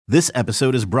This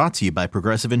episode is brought to you by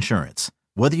Progressive Insurance.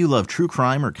 Whether you love true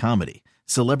crime or comedy,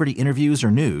 celebrity interviews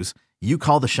or news, you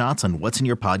call the shots on what's in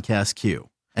your podcast queue.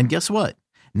 And guess what?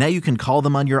 Now you can call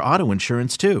them on your auto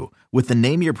insurance too with the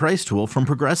Name Your Price tool from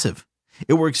Progressive.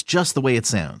 It works just the way it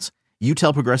sounds. You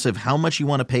tell Progressive how much you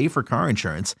want to pay for car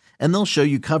insurance, and they'll show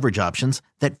you coverage options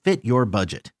that fit your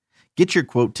budget. Get your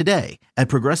quote today at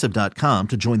Progressive.com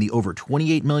to join the over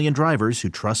 28 million drivers who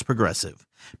trust Progressive.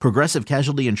 Progressive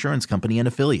Casualty Insurance Company and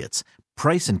Affiliates.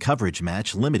 Price and coverage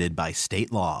match limited by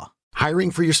state law. Hiring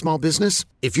for your small business?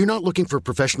 If you're not looking for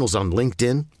professionals on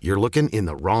LinkedIn, you're looking in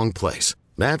the wrong place.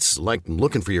 That's like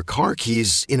looking for your car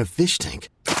keys in a fish tank.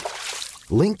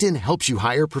 LinkedIn helps you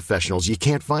hire professionals you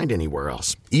can't find anywhere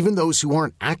else, even those who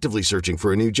aren't actively searching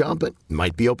for a new job but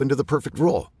might be open to the perfect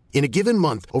role. In a given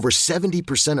month, over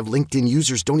 70% of LinkedIn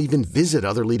users don't even visit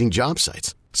other leading job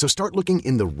sites. So start looking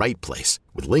in the right place.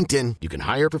 With LinkedIn, you can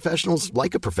hire professionals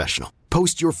like a professional.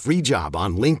 Post your free job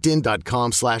on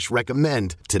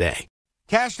linkedin.com/recommend today.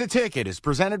 Cash the Ticket is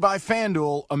presented by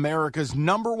FanDuel, America's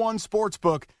 #1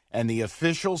 sportsbook and the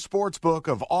official sportsbook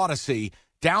of Odyssey.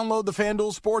 Download the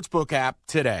FanDuel Sportsbook app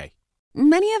today.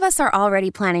 Many of us are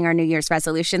already planning our New Year's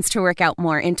resolutions to work out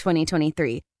more in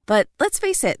 2023. But let's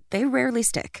face it, they rarely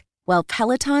stick. Well,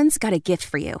 Peloton's got a gift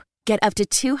for you. Get up to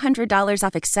 $200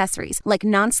 off accessories like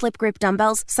non-slip grip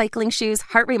dumbbells, cycling shoes,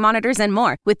 heart rate monitors, and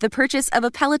more with the purchase of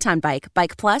a Peloton bike,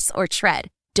 Bike Plus, or Tread.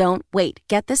 Don't wait.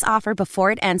 Get this offer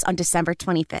before it ends on December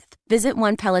 25th. Visit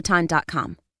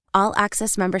onepeloton.com. All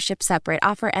access membership separate.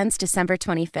 Offer ends December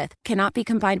 25th. Cannot be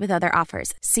combined with other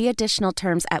offers. See additional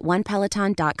terms at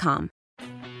onepeloton.com.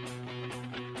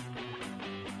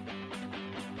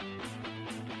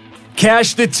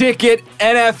 Cash the Ticket,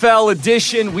 NFL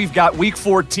edition. We've got Week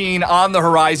 14 on the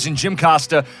horizon. Jim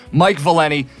Costa, Mike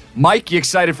Valeni. Mike, you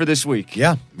excited for this week?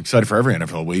 Yeah, I'm excited for every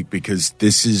NFL week because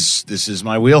this is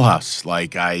my wheelhouse.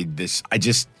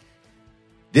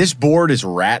 This board is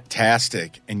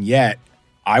rat-tastic, and yet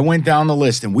I went down the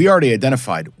list, and we already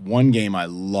identified one game I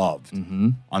loved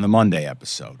on the Monday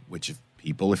episode, which if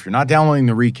you're not downloading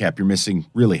the recap, you're missing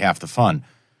really half the fun.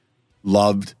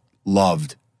 Loved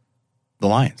the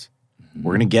Lions.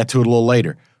 We're going to get to it a little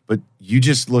later. But you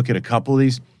just look at a couple of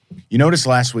these. You noticed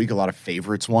last week a lot of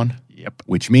favorites won? Yep.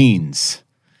 Which means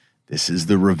this is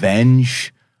the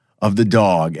revenge of the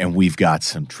dog, and we've got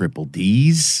some triple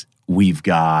Ds. We've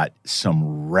got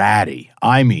some ratty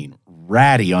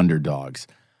underdogs.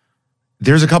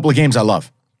 There's a couple of games I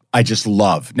love. I just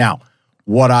love. Now,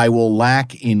 what I will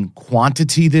lack in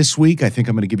quantity this week, I think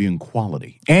I'm going to give you in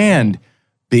quality. And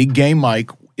Big Game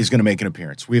Mike is going to make an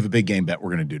appearance. We have a big game bet we're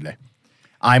going to do today.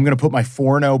 I'm going to put my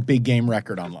 4-0 big game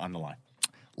record on the line.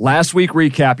 Last week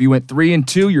recap, you went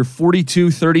 3-2. You're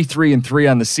 42-33-3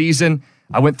 on the season.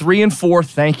 I went 3-4.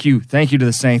 Thank you to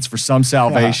the Saints for some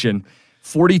salvation.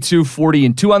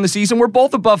 42-40-2 on the season. We're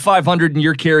both above 500, and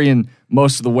you're carrying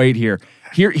most of the weight here.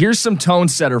 Here's some tone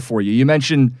setter for you. You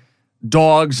mentioned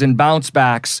dogs and bounce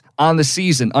backs on the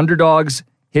season. Underdogs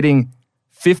hitting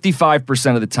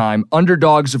 55% of the time.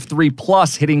 Underdogs of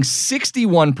 3+ hitting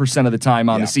 61% of the time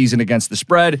on the season against the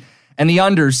spread. And the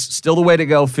unders, still the way to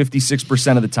go,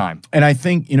 56% of the time. And I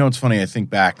think, it's funny, I think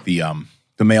back the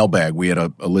mailbag, we had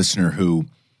a listener who,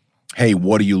 hey,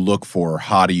 what do you look for?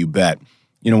 How do you bet?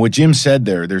 What Jim said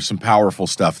there's some powerful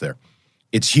stuff there.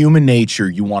 It's human nature.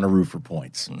 You want to root for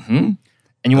points. Mm-hmm.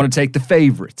 And you want to take the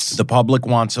favorites. The public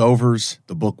wants overs.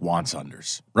 The book wants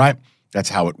unders, right? That's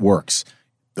how it works.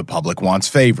 The public wants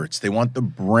favorites. They want the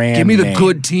brand Give me the name.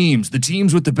 good teams, the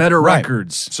teams with the better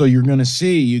records. So you're going to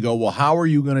see, you go, well, how are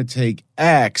you going to take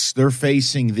X? They're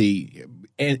facing the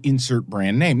insert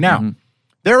brand name. Now,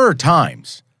 there are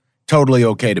times totally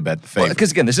okay to bet the favorite.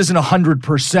 Because, again, this isn't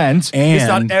 100%. It's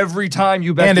not every time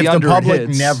you bet the under. And if the public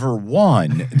hits. never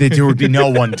won, there would be no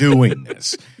one doing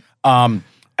this. I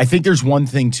think there's one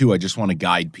thing, too, I just want to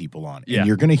guide people on. And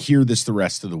you're going to hear this the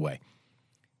rest of the way.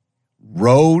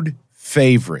 Road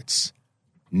favorites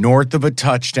north of a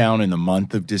touchdown in the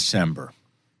month of December.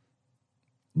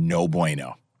 No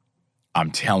bueno.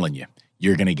 I'm telling you,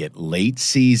 you're going to get late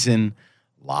season,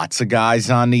 lots of guys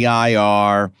on the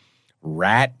IR,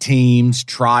 rat teams,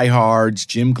 tryhards,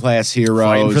 gym class heroes.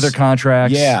 Fighting for their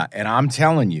contracts. Yeah, and I'm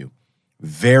telling you,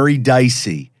 very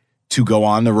dicey to go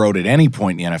on the road at any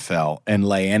point in the NFL and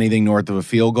lay anything north of a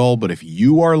field goal. But if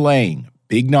you are laying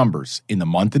big numbers in the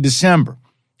month of December,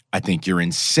 I think you're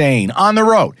insane. On the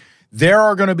road, there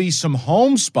are going to be some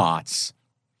home spots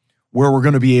where we're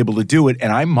going to be able to do it,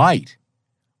 and I might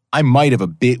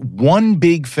have one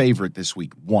big favorite this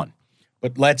week, one.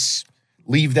 But let's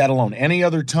leave that alone. Any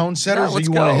other tone setters, or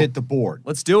you want to hit the board?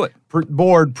 Let's do it.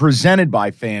 Board presented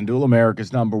by FanDuel,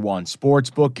 America's #1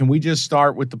 sportsbook. Can we just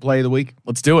start with the play of the week?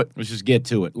 Let's do it. Let's just get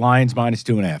to it. Lions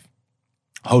 -2.5,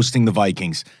 hosting the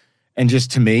Vikings. And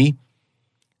just to me,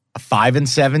 a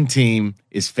 5-7 team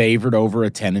is favored over a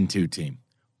 10-2 team.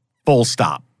 Full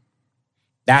stop.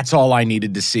 That's all I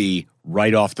needed to see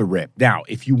right off the rip. Now,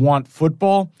 if you want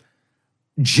football,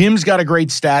 Jim's got a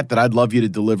great stat that I'd love you to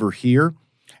deliver here.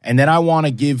 And then I want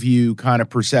to give you kind of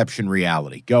perception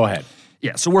reality. Go ahead.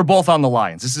 Yeah, so we're both on the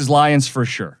Lions. This is Lions for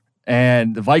sure.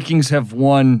 And the Vikings have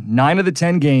won 9 of the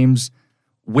 10 games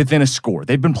within a score.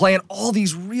 They've been playing all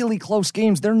these really close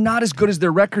games. They're not as good as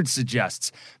their record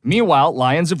suggests. Meanwhile,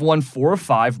 Lions have won 4 of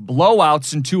 5,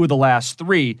 blowouts in 2 of the last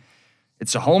 3.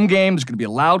 It's a home game. There's going to be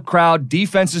a loud crowd.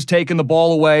 Defense is taking the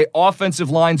ball away. Offensive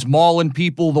line's mauling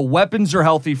people. The weapons are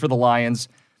healthy for the Lions.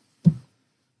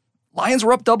 Lions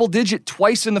were up double-digit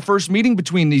twice in the first meeting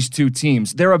between these two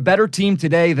teams. They're a better team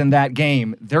today than that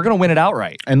game. They're going to win it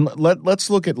outright. And let's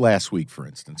look at last week, for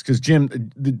instance, because,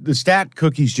 Jim, the stat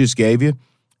Cookies just gave you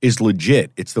is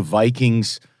legit. It's the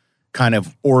Vikings kind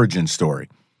of origin story.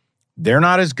 They're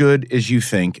not as good as you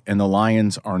think, and the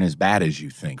Lions aren't as bad as you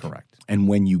think. Correct. And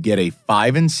when you get a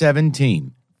 5-7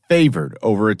 team favored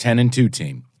over a 10-2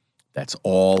 team, that's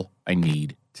all I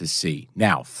need to see.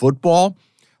 Now, football,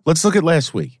 let's look at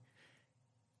last week.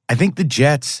 I think the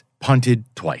Jets punted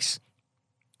twice.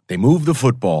 They moved the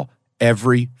football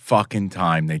every fucking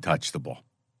time they touched the ball.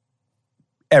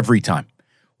 Every time.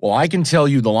 Well, I can tell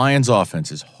you the Lions'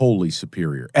 offense is wholly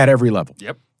superior at every level.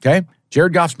 Yep. Okay?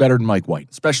 Jared Goff's better than Mike White.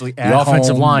 Especially at the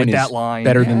offensive home line with is that line.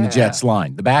 better than the Jets'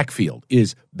 line. The backfield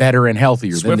is better and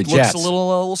healthier Swift than the Jets. looks a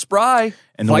little spry.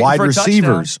 And the wide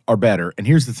receivers are better. And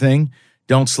here's the thing.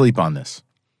 Don't sleep on this.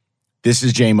 This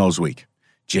is J-Mo's week.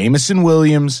 Jameson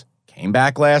Williams came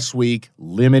back last week,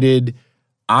 limited.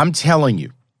 I'm telling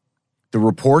you, the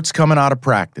reports coming out of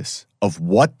practice of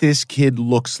what this kid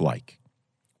looks like,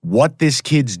 what this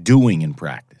kid's doing in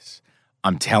practice,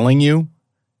 I'm telling you,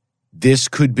 this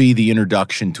could be the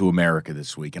introduction to America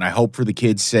this week. And I hope for the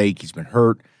kid's sake, he's been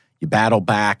hurt. You battle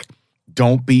back.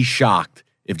 Don't be shocked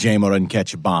if J-Mo doesn't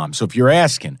catch a bomb. So if you're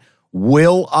asking,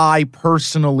 will I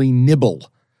personally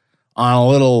nibble on a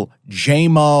little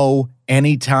J-Mo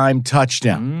anytime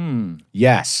touchdown?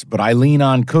 Yes, but I lean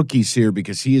on Cookies here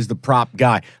because he is the prop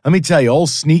guy. Let me tell you, old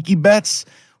Sneaky Bets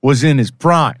was in his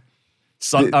prime.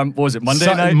 What was it, Monday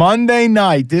night? Monday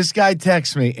night, this guy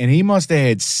texts me, and he must have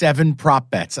had 7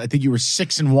 prop bets. I think you were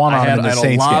 6-1 on him in the Saints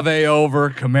game. I had Olave over,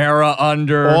 Kamara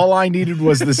under. All I needed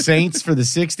was the Saints for the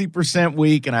 60%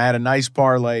 week, and I had a nice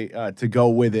parlay to go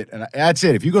with it. And that's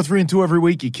it. If you go 3-2 every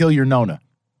week, you kill your Nona.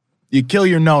 You kill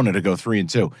your Nona to go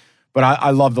 3-2. But I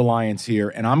love the Lions here,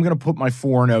 and I'm going to put my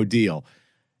 4-0 deal.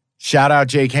 Shout out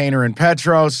Jake Haener and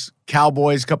Petros.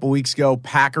 Cowboys a couple weeks ago.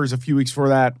 Packers a few weeks before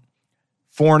that.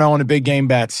 4-0 in the big game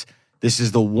bets. This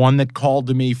is the one that called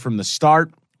to me from the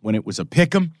start when it was a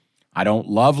pick'em. I don't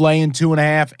love laying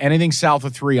 2.5. Anything south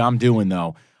of 3, I'm doing,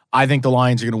 though. I think the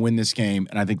Lions are going to win this game,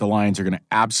 and I think the Lions are going to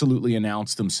absolutely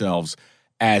announce themselves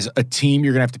as a team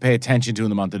you're going to have to pay attention to in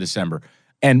the month of December.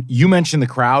 And you mentioned the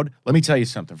crowd. Let me tell you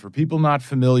something. For people not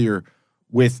familiar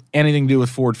with anything to do with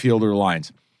Ford Field or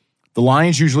the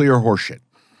Lions usually are horseshit.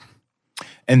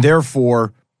 And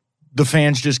therefore, the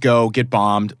fans just go, get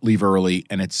bombed, leave early,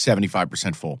 and it's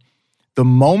 75% full. The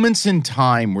moments in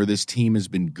time where this team has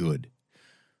been good,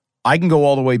 I can go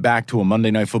all the way back to a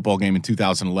Monday Night Football game in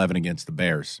 2011 against the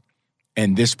Bears.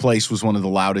 And this place was one of the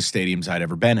loudest stadiums I'd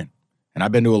ever been in. And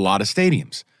I've been to a lot of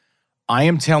stadiums. I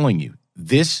am telling you,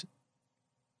 this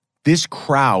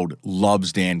crowd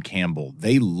loves Dan Campbell.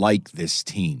 They like this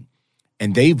team.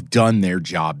 And they've done their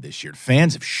job this year.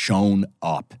 Fans have shown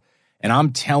up. And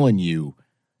I'm telling you,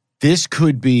 this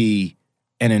could be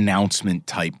an announcement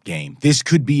type game. This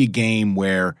could be a game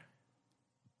where,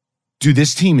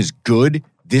 this team is good.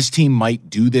 This team might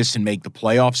do this and make the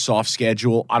playoffs, soft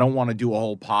schedule. I don't want to do a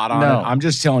whole pod on it. I'm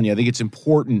just telling you, I think it's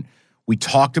important. We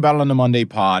talked about it on the Monday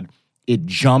pod. It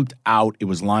jumped out. It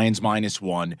was Lions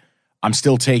 -1. I'm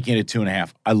still taking it at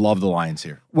 2.5. I love the Lions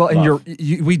here. Well, and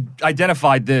we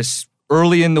identified this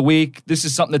early in the week. This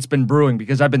is something that's been brewing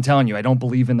because I've been telling you, I don't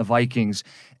believe in the Vikings.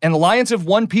 And the Lions have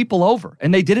won people over,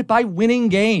 and they did it by winning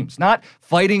games, not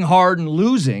fighting hard and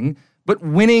losing, but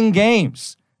winning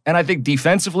games. And I think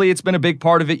defensively, it's been a big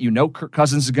part of it. You know Kirk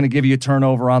Cousins is going to give you a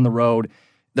turnover on the road.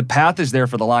 The path is there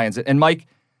for the Lions. And Mike,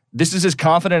 this is as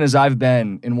confident as I've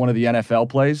been in one of the NFL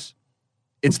plays.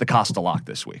 It's the Costa lock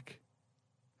this week.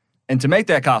 And to make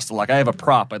that Costa lock, I have a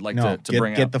prop I'd like to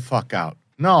bring out. Get the fuck out.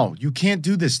 No, you can't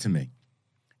do this to me.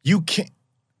 You can't.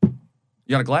 You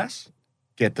got a glass?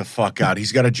 Get the fuck out.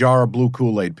 He's got a jar of blue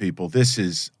Kool-Aid, people. This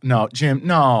is, no, Jim,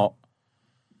 no.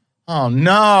 Oh,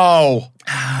 no.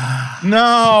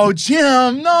 No,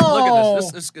 Jim, no. Look at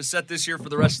this. This is set this year for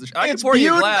the rest of the show. I can pour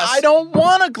you a glass. I don't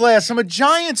want a glass. I'm a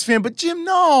Giants fan, but Jim,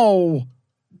 no.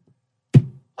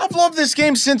 I've loved this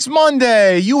game since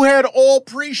Monday. You had all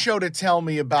pre-show to tell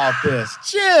me about this.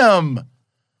 Jim,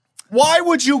 why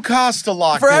would you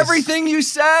Costa-lock For this? everything you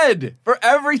said. For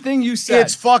everything you said.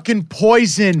 It's fucking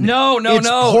poison. No.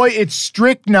 It's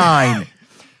strychnine.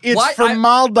 It's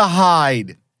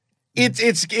formaldehyde. It's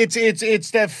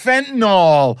that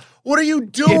fentanyl. What are you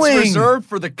doing? It's reserved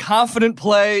for the confident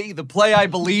play, the play I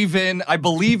believe in. I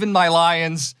believe in my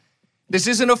Lions. This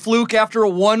isn't a fluke after a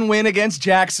 1 win against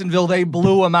Jacksonville. They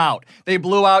blew them out. They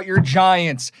blew out your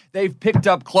Giants. They've picked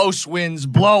up close wins,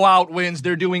 blowout wins.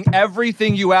 They're doing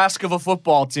everything you ask of a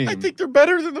football team. I think they're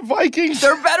better than the Vikings.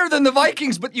 They're better than the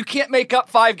Vikings, but you can't make up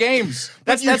 5 games.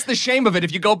 That's the shame of it.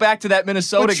 If you go back to that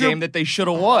Minnesota game that they should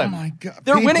have won. Oh, my God.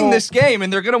 They're winning this game,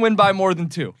 and they're going to win by more than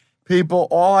 2. People,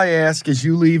 all I ask is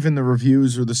you leave in the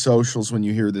reviews or the socials when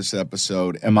you hear this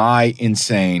episode, am I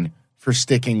insane for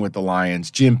sticking with the Lions?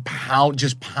 Jim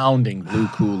just pounding blue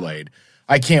Kool-Aid.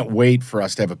 I can't wait for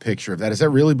us to have a picture of that. Is that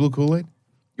really blue Kool-Aid?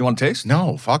 You want to taste?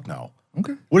 No, fuck no.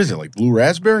 Okay. What is it, like blue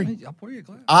raspberry? Hey, I'll pour you a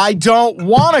glass. I don't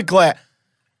want a glass.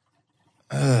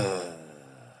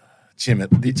 Jim,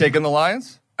 You taking the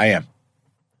Lions? I am.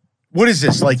 What is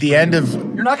this, like the end of...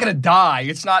 You're not going to die.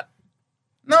 It's not...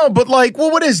 No, but like,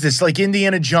 well, what is this? Like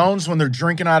Indiana Jones when they're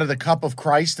drinking out of the cup of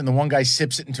Christ and the one guy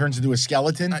sips it and turns into a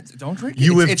skeleton? Don't drink it.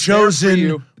 You have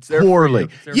chosen poorly.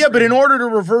 Yeah, but in order to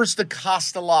reverse the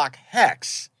Costa-lock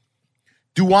hex,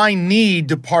 do I need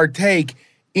to partake?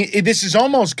 This is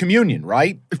almost communion,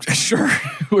 right? Sure.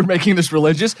 We're making this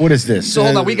religious. What is this? So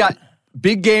hold on. We got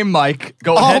Big Game Mike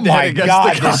going head-to-head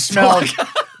against the Costa-lock.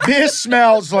 This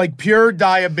smells like pure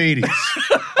diabetes.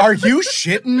 Are you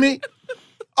shitting me?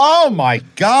 Oh, my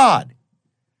God.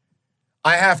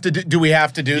 I have to do we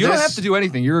have to do this? You don't have to do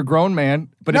anything. You're a grown man.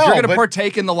 But if you're going to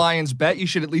partake in the Lions bet, you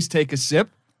should at least take a sip.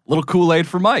 A little Kool-Aid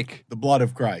for Mike. The blood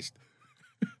of Christ.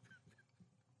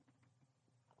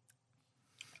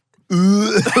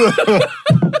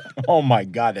 Oh, my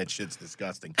God. That shit's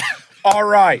disgusting. All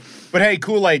right. But, hey,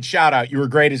 Kool-Aid, shout out. You were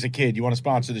great as a kid. You want to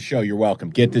sponsor the show? You're welcome.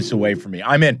 Get this away from me.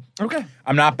 I'm in. Okay.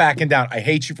 I'm not backing down. I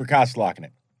hate you for Costa-locking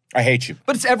it. I hate you.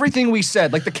 But it's everything we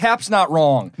said. Like, the cap's not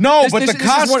wrong. No, but the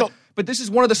Costa... But this is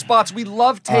one of the spots. We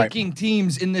love taking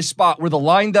teams in this spot where the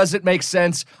line doesn't make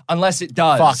sense unless it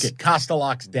does. Fuck it.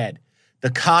 Costa-lock's dead. The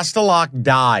Costa-lock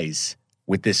dies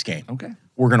with this game. Okay.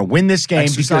 We're going to win this game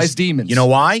Exercise demons. You know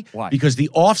why? Why? Because the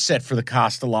offset for the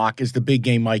Costa-lock is the big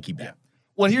game Mikey bet.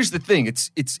 Well, here's the thing.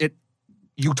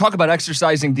 You talk about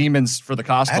exercising demons for the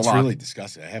Costa-lock. That's really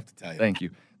disgusting, I have to tell you. Thank you.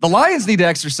 The Lions need to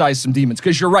exercise some demons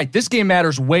because you're right. This game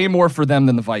matters way more for them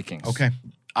than the Vikings. Okay.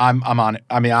 I'm on it.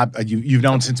 I mean, you've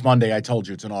known since Monday. I told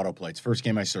you it's an autoplay. It's the first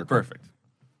game I circled. Perfect.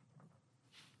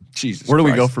 Jesus Where do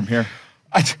Christ. we go from here?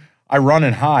 I run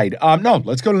and hide. No,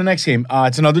 let's go to the next game.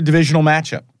 It's another divisional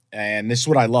matchup. And this is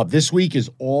what I love. This week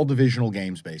is all divisional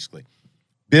games, basically.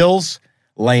 Bills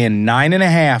laying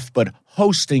 9.5, but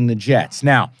hosting the Jets.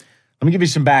 Now, let me give you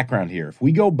some background here. If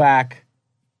we go back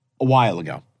a while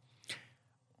ago,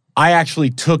 I actually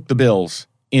took the Bills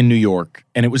in New York,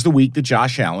 and it was the week that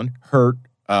Josh Allen hurt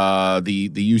the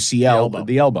UCL,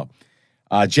 the elbow.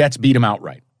 Jets beat him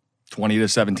outright.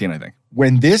 20-17, I think.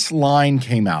 When this line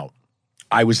came out,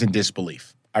 I was in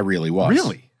disbelief. I really was.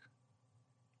 Really?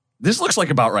 This looks like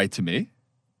about right to me.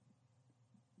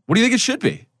 What do you think it should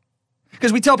be?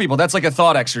 Because we tell people that's like a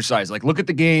thought exercise. Like, look at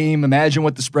the game, imagine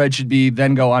what the spread should be,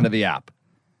 then go onto the app.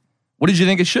 What did you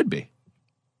think it should be?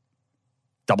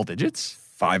 Double digits?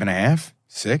 5.5,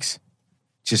 6.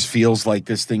 Just feels like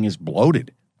this thing is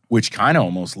bloated, which kind of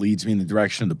almost leads me in the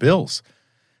direction of the Bills.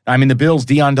 I mean, the Bills,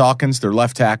 Deion Dawkins, their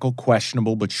left tackle,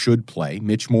 questionable but should play.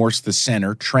 Mitch Morse, the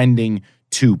center, trending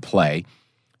to play.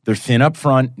 They're thin up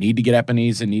front, need to get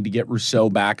Ebenezer, need to get Rousseau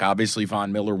back. Obviously,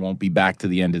 Von Miller won't be back to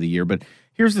the end of the year. But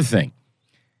here's the thing.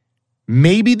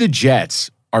 Maybe the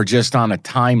Jets are just on a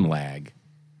time lag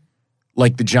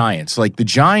like the Giants. Like the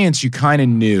Giants, you kind of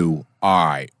knew, all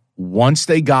right, once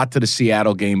they got to the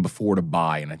Seattle game before the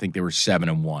bye, and I think they were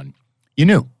 7-1, you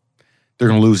knew they're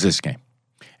going to lose this game.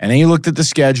 And then you looked at the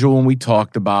schedule and we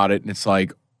talked about it, and it's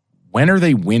like, when are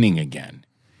they winning again?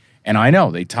 And I know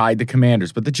they tied the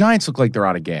Commanders, but the Giants look like they're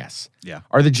out of gas. Yeah.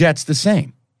 Are the Jets the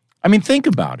same? I mean, think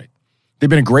about it. They've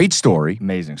been a great story.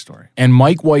 Amazing story. And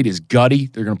Mike White is gutty.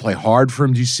 They're going to play hard for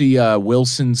him. Do you see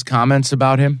Wilson's comments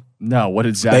about him? No, what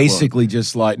did Zach? Basically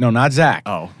just like, no, not Zach.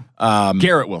 Oh.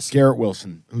 Garrett Wilson. Garrett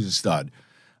Wilson, who's a stud.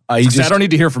 I don't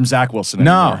need to hear from Zach Wilson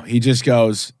anymore. No, he just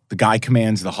goes, the guy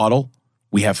commands the huddle.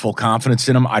 We have full confidence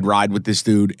in him. I'd ride with this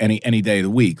dude any day of the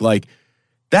week. Like,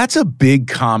 that's a big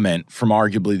comment from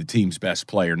arguably the team's best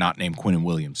player, not named Quinnen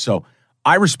Williams. So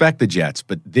I respect the Jets,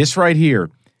 but this right here,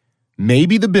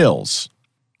 maybe the Bills,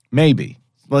 maybe.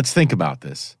 Let's think about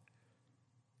this.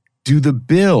 Do the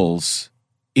Bills,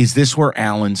 is this where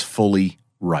Allen's fully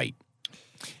right?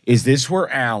 Is this where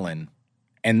Allen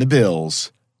and the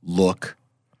Bills look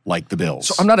like the Bills?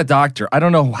 So I'm not a doctor. I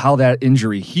don't know how that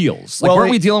injury heals. Like, weren't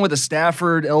we dealing with a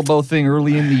Stafford elbow thing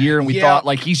early in the year, and we thought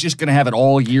like he's just going to have it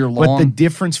all year long? But the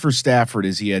difference for Stafford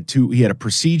is he had a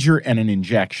procedure and an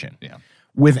injection. Yeah.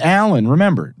 With Allen,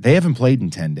 remember, they haven't played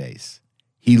in 10 days.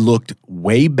 He looked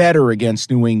way better against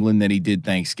New England than he did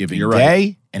Thanksgiving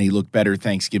Day, and he looked better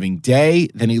Thanksgiving Day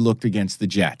than he looked against the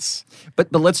Jets.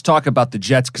 But let's talk about the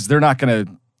Jets, because they're not going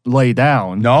to lay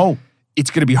down. No. It's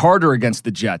going to be harder against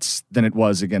the Jets than it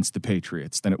was against the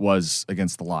Patriots, than it was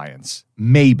against the Lions.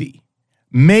 Maybe.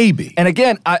 And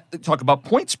again, I talk about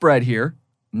point spread here,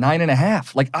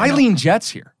 9.5. Like, I lean Jets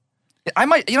here. I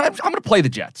might, I'm going to play the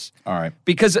Jets. All right.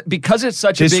 Because it's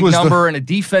such a big number and a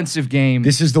defensive game.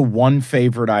 This is the one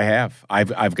favorite I have.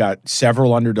 I've got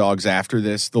several underdogs after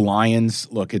this. The Lions,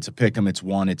 look, it's a pick 'em. It's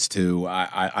 1, it's 2.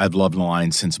 I've loved the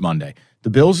Lions since Monday.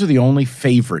 The Bills are the only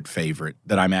favorite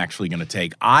that I'm actually going to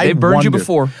take. They've burned you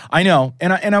before. I know,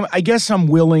 and I guess I'm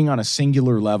willing on a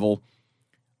singular level.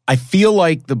 I feel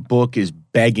like the book is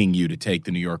begging you to take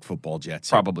the New York Football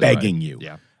Jets. Probably begging you.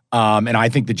 Yeah. And I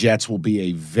think the Jets will be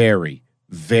a very,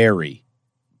 very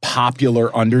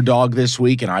popular underdog this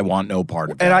week, and I want no part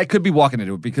of it. And I could be walking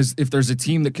into it, because if there's a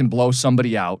team that can blow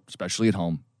somebody out, especially at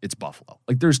home, it's Buffalo.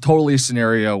 Like, there's totally a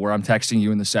scenario where I'm texting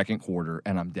you in the second quarter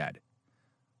and I'm dead.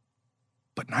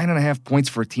 But 9.5 points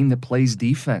for a team that plays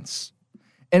defense.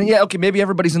 And yeah, okay, maybe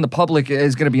everybody's in the public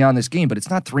is going to be on this game, but it's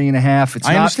not 3.5. It's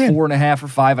not 4.5 or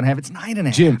 5.5. It's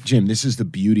 9.5. Jim, this is the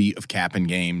beauty of capping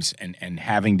games and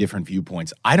having different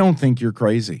viewpoints. I don't think you're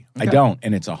crazy. Okay. I don't.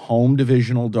 And it's a home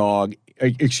divisional dog.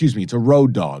 Excuse me, it's a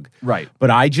road dog. Right.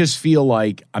 But I just feel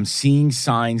like I'm seeing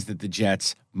signs that the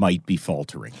Jets might be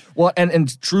faltering. Well,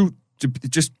 and true,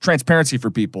 just transparency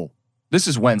for people, this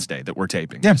is Wednesday that we're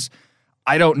taping this.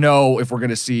 I don't know if we're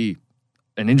going to see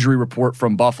an injury report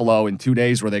from Buffalo in 2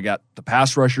 days where they got the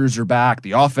pass rushers are back,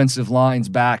 the offensive line's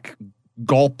back.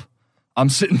 Gulp. I'm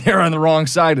sitting there on the wrong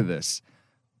side of this.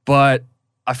 But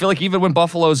I feel like even when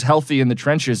Buffalo's healthy in the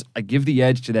trenches, I give the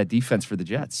edge to that defense for the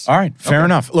Jets. All right, fair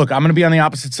enough. Look, I'm going to be on the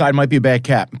opposite side. Might be a bad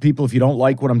cap. People, if you don't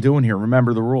like what I'm doing here,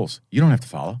 remember the rules. You don't have to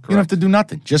follow. Correct. You don't have to do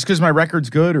nothing. Just because my record's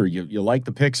good or you like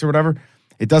the picks or whatever,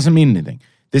 it doesn't mean anything.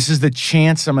 This is the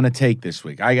chance I'm going to take this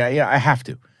week. I have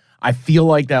to. I feel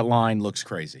like that line looks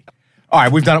crazy. All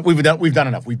right, we've done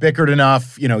enough. We bickered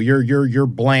enough. You know, you're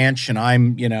Blanche and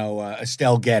I'm,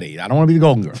 Estelle Getty. I don't want to be the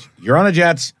Golden Girls. You're on the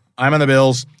Jets. I'm on the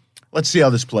Bills. Let's see how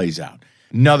this plays out.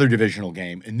 Another divisional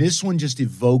game, and this one just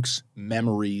evokes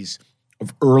memories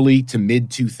of early to mid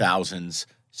 2000s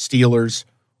Steelers,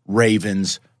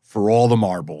 Ravens for all the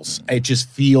marbles. It just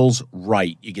feels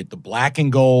right. You get the black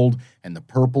and gold and the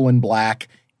purple and black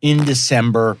in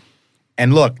December.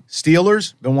 And look,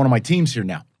 Steelers, been one of my teams here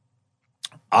now.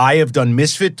 I have done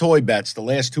misfit toy bets the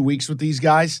last 2 weeks with these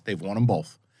guys. They've won them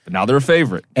both. But now they're a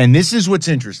favorite. And this is what's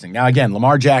interesting. Now, again,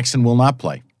 Lamar Jackson will not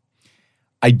play.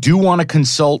 I do want to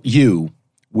consult you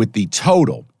with the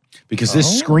total because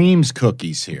this screams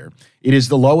cookies here. It is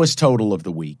the lowest total of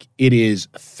the week. It is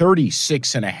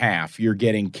 36.5. You're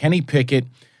getting Kenny Pickett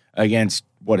against,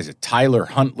 what is it, Tyler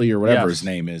Huntley or whatever his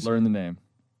name is. Learn the name.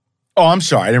 Oh, I'm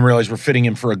sorry. I didn't realize we're fitting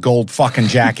him for a gold fucking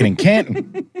jacket in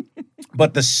Canton.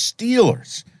 But the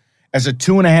Steelers as a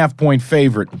 2.5-point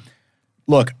favorite.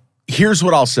 Look, here's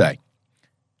what I'll say.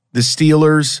 The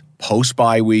Steelers,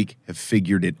 post-bye week, have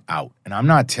figured it out. And I'm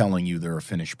not telling you they're a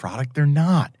finished product. They're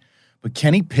not. But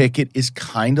Kenny Pickett is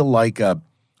kind of like a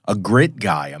grit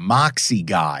guy, a moxie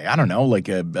guy. I don't know, like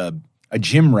a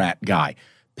gym rat guy.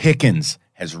 Pickens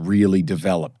has really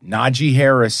developed. Najee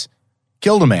Harris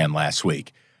killed a man last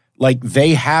week. Like,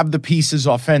 they have the pieces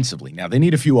offensively. Now, they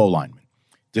need a few O-linemen.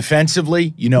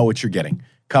 Defensively, you know what you're getting.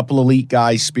 Couple elite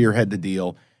guys spearhead the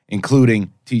deal,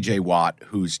 including TJ Watt,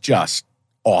 who's just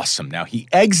awesome. Now, he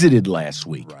exited last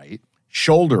week. Right.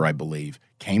 Shoulder, I believe.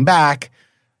 Came back.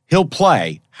 He'll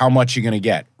play. How much you going to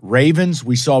get? Ravens,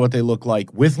 we saw what they look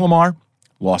like with Lamar.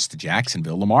 Lost to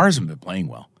Jacksonville. Lamar hasn't been playing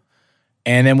well.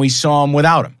 And then we saw him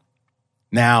without him.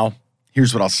 Now,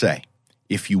 here's what I'll say.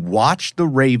 If you watch the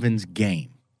Ravens game,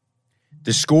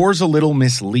 the score's a little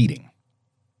misleading.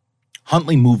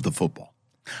 Huntley moved the football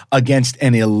against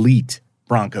an elite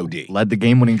Bronco D. Led the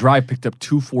game-winning drive, picked up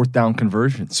 2 fourth-down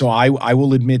conversions. So I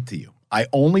will admit to you, I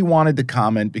only wanted to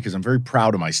comment because I'm very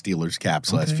proud of my Steelers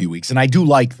caps last few weeks, and I do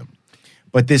like them.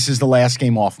 But this is the last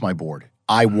game off my board.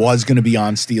 I was going to be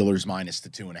on Steelers minus the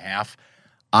 2.5.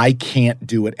 I can't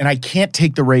do it, and I can't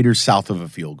take the Raiders south of a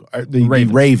field goal. The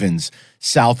Ravens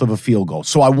south of a field goal.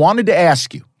 So I wanted to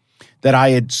ask you that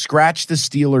I had scratched the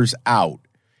Steelers out.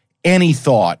 Any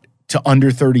thought to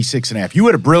under 36.5? You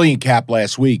had a brilliant cap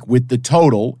last week with the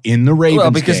total in the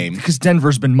Ravens game. Because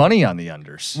Denver's been money on the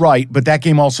unders. Right, but that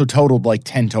game also totaled like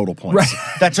 10 total points.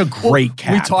 Right. That's a great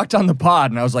cap. We talked on the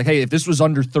pod, and I was like, hey, if this was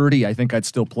under 30, I think I'd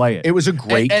still play it. It was a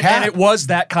great cap. And it was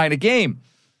that kind of game.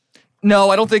 No,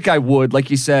 I don't think I would.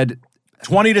 Like you said,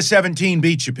 20-17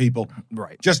 beats you, people.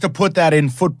 Right. Just to put that in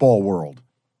football world.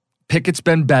 Pickett's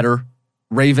been better.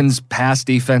 Ravens' pass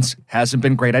defense hasn't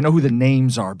been great. I know who the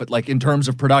names are, but like in terms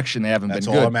of production, they haven't been good.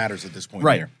 That's all that matters at this point.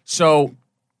 Right. So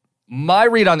my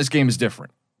read on this game is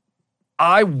different.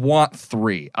 I want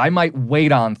 3. I might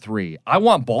wait on 3. I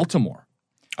want Baltimore.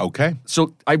 Okay.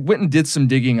 So I went and did some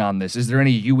digging on this. Is there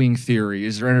any Ewing theory?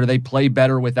 Is there any they play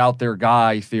better without their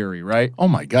guy theory, right? Oh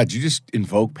my God, you just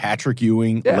invoke Patrick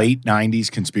Ewing, late 90s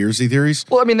conspiracy theories?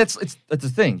 Well, I mean, that's the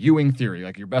thing. Ewing theory.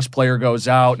 Like your best player goes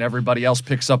out and everybody else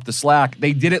picks up the slack.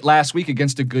 They did it last week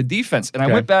against a good defense. And I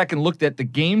went back and looked at the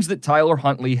games that Tyler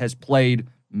Huntley has played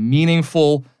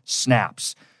meaningful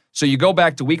snaps. So you go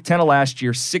back to week 10 of last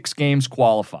year, 6 games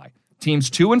qualify. Teams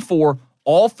 2 and 4,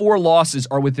 all 4 losses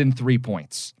are within 3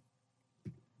 points.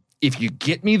 If you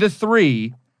get me the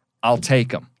 3, I'll take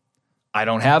them. I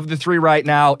don't have the 3 right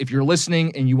now. If you're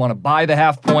listening and you want to buy the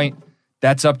half point,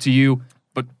 that's up to you.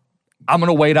 But I'm going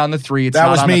to wait on the 3. It's that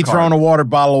not was on me the card. throwing a water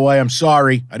bottle away. I'm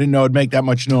sorry. I didn't know it'd make that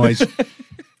much noise.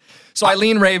 So I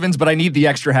lean Ravens, but I need the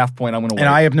extra half point. I'm going to wait. And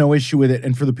I have no issue with it.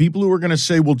 And for the people who are going to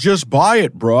say, well, just buy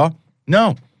it, bruh.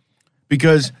 No.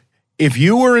 Because if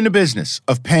you were in the business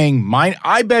of paying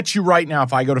I bet you right now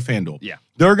if I go to FanDuel,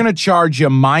 they're going to charge you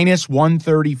minus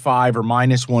 135 or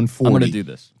minus 140 I'm going to do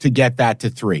this to get that to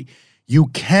 3. You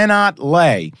cannot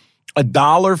lay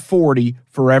 $1.40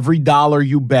 for every dollar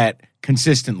you bet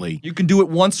consistently. You can do it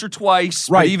once or twice,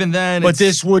 right? But even then, but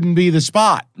this wouldn't be the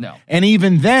spot. No. And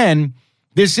even then,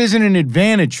 this isn't an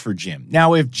advantage for Jim.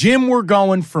 Now, if Jim were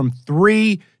going from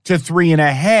 3 to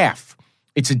 3.5,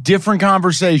 it's a different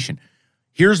conversation.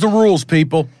 Here's the rules,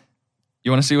 people.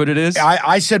 You want to see what it is?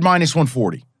 I said minus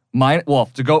 140.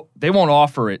 They won't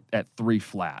offer it at 3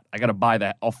 flat. I got to buy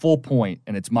that a full point,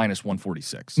 and it's minus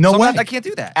 146. No way. I can't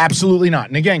do that. Absolutely not.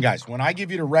 And again, guys, when I give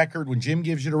you the record, when Jim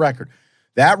gives you the record,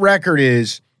 that record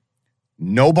is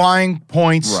no buying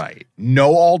points, right?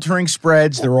 No altering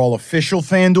spreads. They're all official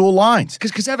FanDuel lines.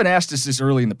 Because Evan asked us this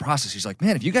early in the process. He's like,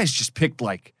 man, if you guys just picked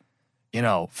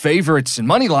favorites and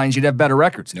money lines, you'd have better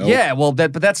records. Nope. Yeah, well,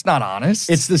 but that's not honest.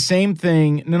 It's the same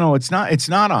thing. No, it's not. It's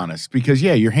not honest because,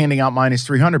 you're handing out minus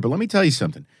 300. But let me tell you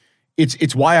something.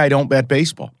 It's why I don't bet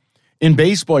baseball. In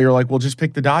baseball, you're like, well, just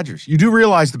pick the Dodgers. You do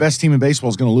realize the best team in baseball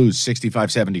is going to lose 65,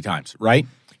 70 times, right?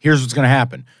 Here's what's going to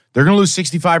happen. They're going to lose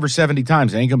 65 or 70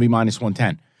 times. It ain't going to be minus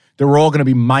 110. They're all going to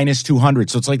be minus 200.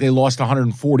 So it's like they lost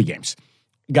 140 games.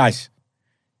 Guys,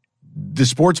 the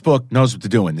sports book knows what they're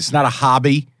doing. This is not a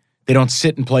hobby. They don't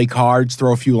sit and play cards,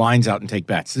 throw a few lines out, and take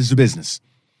bets. This is a business.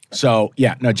 So,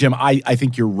 Jim, I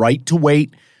think you're right to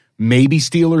wait. Maybe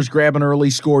Steelers grab an early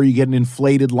score. You get an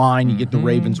inflated line. You get the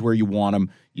Ravens where you want them.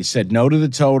 You said no to the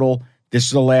total. This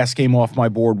is the last game off my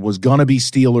board. Was going to be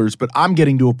Steelers, but I'm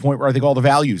getting to a point where I think all the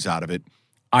value's out of it.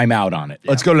 I'm out on it.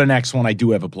 Let's go to the next one. I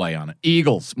do have a play on it.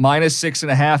 Eagles, minus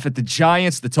 6.5 at the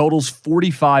Giants. The total's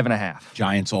 45.5.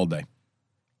 Giants all day.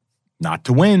 Not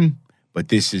to win, but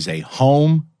this is a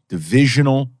home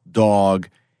divisional dog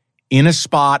in a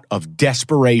spot of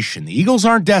desperation. The Eagles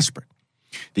aren't desperate.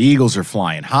 The Eagles are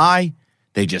flying high.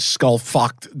 They just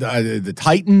skull-fucked the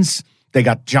Titans. They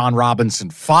got John Robinson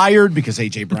fired because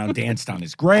A.J. Brown danced on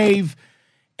his grave.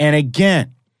 And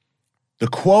again, the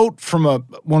quote from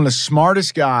one of the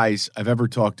smartest guys I've ever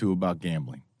talked to about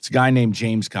gambling. It's a guy named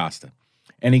James Costa.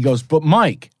 And he goes, but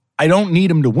Mike, I don't need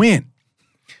him to win.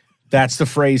 That's the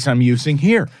phrase I'm using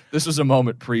here. This was a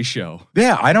moment pre-show.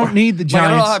 Yeah, I don't need the Giants.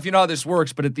 I don't know if you know how this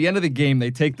works, but at the end of the game,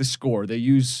 they take the score. They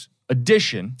use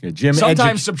addition,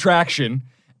 sometimes subtraction,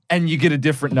 and you get a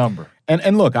different number.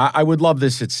 And look, I would love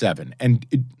this at 7. And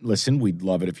listen, we'd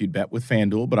love it if you'd bet with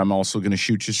FanDuel, but I'm also going to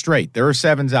shoot you straight. There are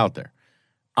 7s out there.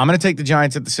 I'm going to take the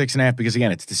Giants at the 6.5 because,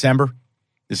 again, it's December.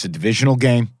 This is a divisional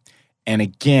game. And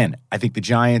again, I think the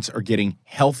Giants are getting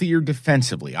healthier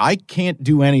defensively. I can't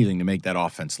do anything to make that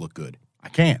offense look good. I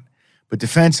can't. But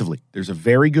defensively, there's a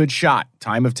very good shot,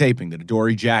 time of taping, that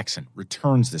Adoree Jackson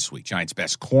returns this week. Giants'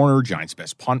 best corner, Giants'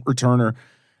 best punt returner.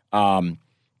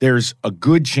 There's a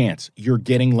good chance you're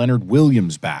getting Leonard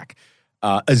Williams back.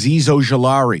 Azeez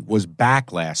Ojulari was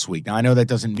back last week. Now, I know that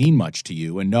doesn't mean much to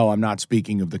you, and no, I'm not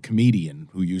speaking of the comedian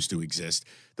who used to exist.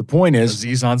 The point is...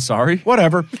 Azeez Ansari?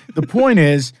 Whatever. The point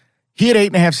is, he had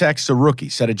 8.5 sacks as a rookie,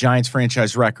 set a Giants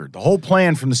franchise record. The whole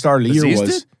plan from the start of the year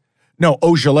was... Did? No,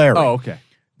 Ojulari. Oh, okay.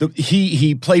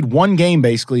 He played one game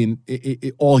basically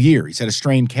all year. He's had a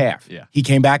strained calf. Yeah. He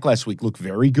came back last week, looked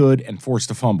very good, and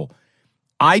forced a fumble.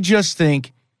 I just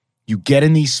think you get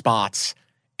in these spots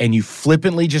and you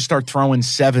flippantly just start throwing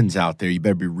sevens out there. You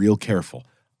better be real careful.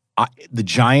 The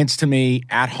Giants, to me,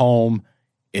 at home,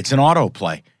 it's an auto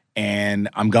play, and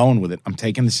I'm going with it. I'm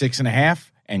taking the 6.5,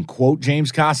 and quote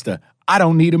James Costa, I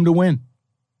don't need him to win.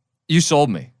 You sold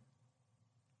me.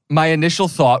 My initial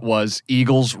thought was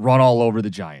Eagles run all over the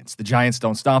Giants. The Giants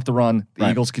don't stop the run. The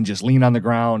Eagles can just lean on the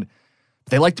ground.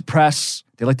 They like to press.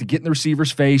 They like to get in the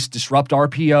receiver's face, disrupt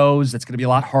RPOs. That's going to be a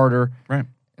lot harder. Right.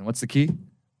 And what's the key?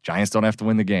 Giants don't have to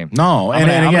win the game. No. I'm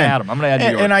going to add them. I'm going to add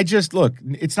New York. And I just, look,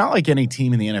 it's not like any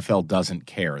team in the NFL doesn't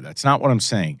care. That's not what I'm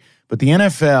saying. But the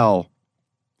NFL,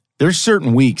 there's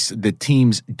certain weeks that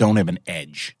teams don't have an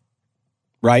edge.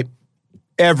 Right?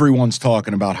 Everyone's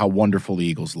talking about how wonderful the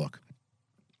Eagles look.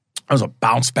 That was a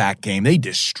bounce-back game. They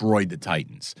destroyed the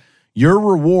Titans. Your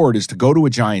reward is to go to a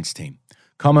Giants team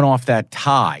coming off that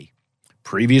tie,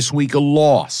 previous week a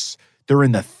loss. They're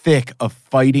in the thick of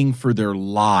fighting for their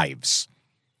lives.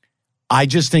 I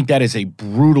just think that is a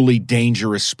brutally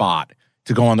dangerous spot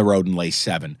to go on the road and lay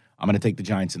 7. I'm going to take the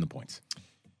Giants in the points.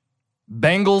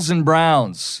 Bengals and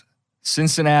Browns.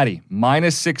 Cincinnati,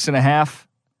 -6.5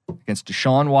 against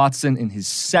Deshaun Watson in his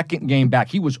second game back.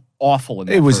 He was awful in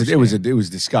that first game. It was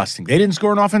disgusting. They didn't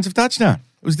score an offensive touchdown.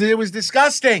 It was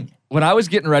disgusting. When I was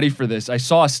getting ready for this, I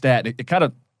saw a stat. It kind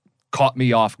of caught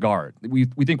me off guard. We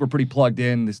think we're pretty plugged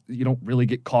in. You don't really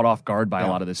get caught off guard by a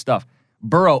lot of this stuff.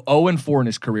 Burrow 0-4 in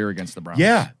his career against the Browns.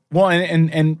 Yeah. Well,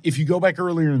 and if you go back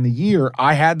earlier in the year,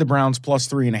 I had the Browns plus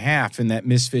 3.5 in that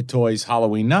Misfit Toys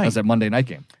Halloween night. That was that Monday night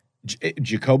game.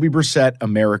 Jacoby Brissett,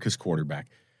 America's quarterback.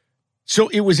 So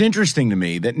it was interesting to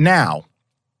me that now,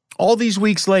 all these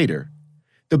weeks later,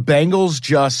 the Bengals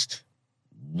just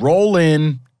roll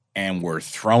in and we're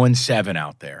throwing 7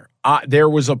 out there. There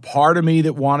was a part of me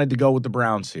that wanted to go with the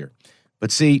Browns here.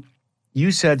 But see,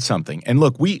 you said something. And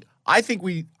look,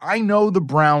 I know the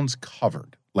Browns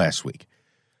covered last week.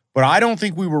 But I don't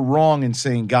think we were wrong in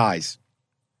saying, guys,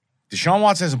 Deshaun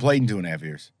Watson hasn't played in 2.5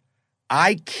 years.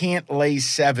 I can't lay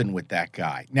 7 with that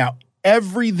guy. Now,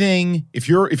 everything, if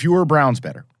you were a Browns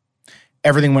bettor,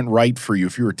 everything went right for you.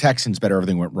 If you were a Texans bettor,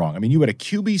 everything went wrong. I mean, you had a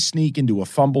QB sneak into a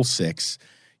fumble 6.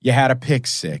 You had a pick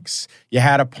 6. You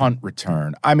had a punt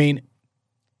return. I mean,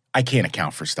 I can't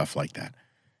account for stuff like that.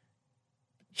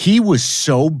 He was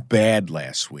so bad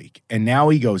last week, and now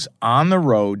he goes on the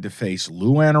road to face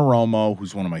Lou Anarumo,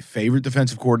 who's one of my favorite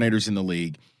defensive coordinators in the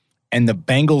league, and the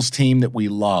Bengals team that we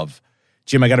love.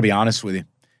 Jim, I got to be honest with you.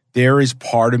 There is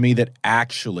part of me that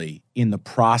actually, in the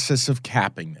process of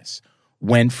capping this,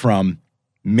 went from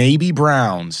maybe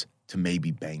Browns to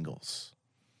maybe Bengals.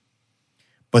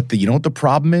 But you know what the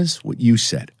problem is? What you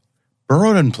said.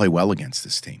 Burrow doesn't play well against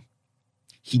this team.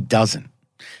 He doesn't.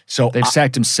 So they've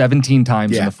sacked him 17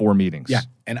 times in the 4 meetings. Yeah,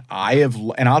 and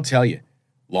I'll tell you,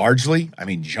 largely, I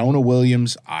mean, Jonah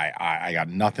Williams, I got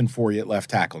nothing for you at left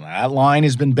tackle. Now, that line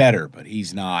has been better, but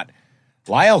he's not.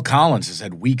 Lyle Collins has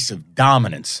had weeks of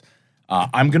dominance.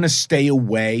 I'm going to stay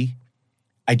away.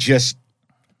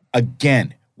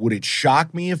 Again, would it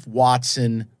shock me if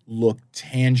Watson looked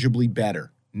tangibly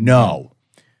better? No.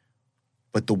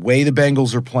 But the way the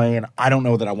Bengals are playing, I don't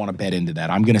know that I want to bet into that.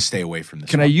 I'm going to stay away from this.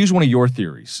 Can I use one of your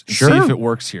theories and see if it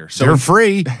works here? So they're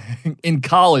free. In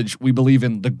college, we believe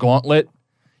in the gauntlet.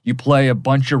 You play a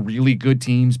bunch of really good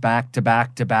teams back to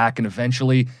back to back, and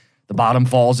eventually the bottom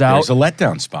falls out. There's a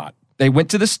letdown spot. They went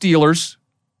to the Steelers,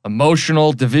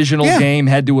 emotional, divisional game,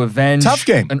 had to avenge tough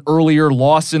game. An earlier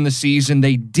loss in the season.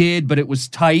 They did, but it was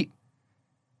tight.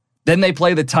 Then they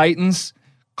play the Titans.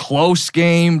 Close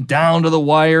game, down to the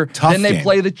wire. Tough then they game.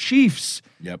 play the Chiefs.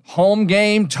 Yep. Home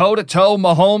game, toe-to-toe,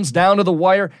 Mahomes down to the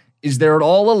wire. Is there at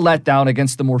all a letdown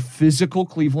against the more physical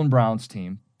Cleveland Browns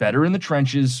team, better in the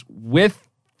trenches, with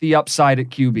the upside at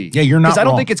QB? Yeah, you're not Because I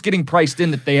don't wrong. think it's getting priced in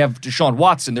that they have Deshaun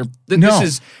Watson. No.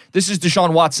 This is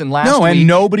Deshaun Watson last week. No, and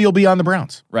nobody will be on the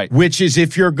Browns. Right. Which is,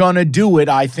 if you're going to do it,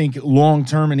 I think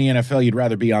long-term in the NFL, you'd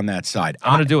rather be on that side.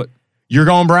 I'm going to do it. You're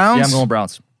going Browns? Yeah, I'm going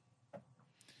Browns.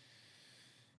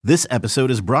 This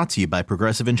episode is brought to you by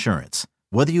Progressive Insurance.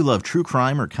 Whether you love true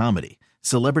crime or comedy,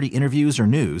 celebrity interviews, or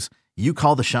news, you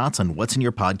call the shots on what's in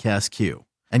your podcast queue.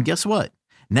 And guess what?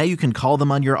 Now you can call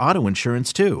them on your auto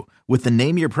insurance too with the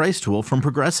Name Your Price tool from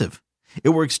Progressive. It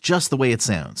works just the way it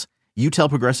sounds. You tell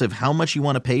Progressive how much you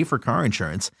want to pay for car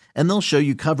insurance, and they'll show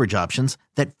you coverage options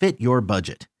that fit your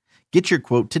budget. Get your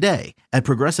quote today at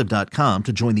Progressive.com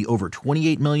to join the over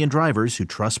 28 million drivers who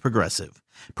trust Progressive.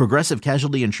 Progressive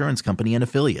Casualty Insurance Company and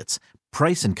Affiliates.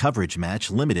 Price and coverage match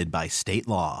limited by state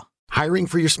law. Hiring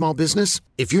for your small business?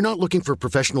 If you're not looking for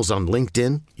professionals on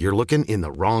LinkedIn, you're looking in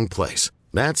the wrong place.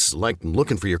 That's like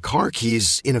looking for your car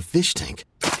keys in a fish tank.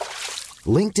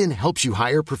 LinkedIn helps you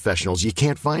hire professionals you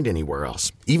can't find anywhere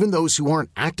else, even those who aren't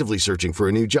actively searching for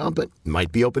a new job but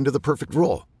might be open to the perfect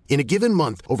role. In a given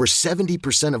month, over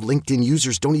 70% of LinkedIn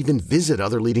users don't even visit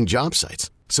other leading job sites.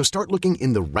 So start looking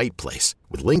in the right place.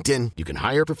 With LinkedIn, you can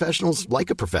hire professionals like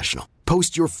a professional.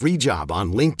 Post your free job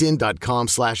on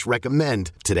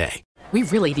linkedin.com/recommend today. We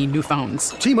really need new phones.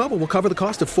 T-Mobile will cover the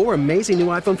cost of 4 amazing new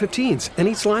iPhone 15s, and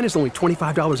each line is only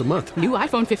 $25 a month. New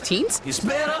iPhone 15s? It's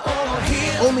better over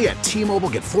here. Only at T-Mobile,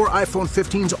 get 4 iPhone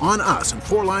 15s on us and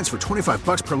 4 lines for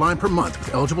 $25 per line per month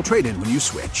with eligible trade-in when you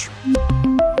switch.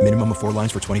 Minimum of 4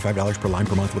 lines for $25 per line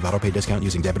per month with autopay discount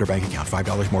using debit or bank account.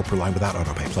 $5 more per line without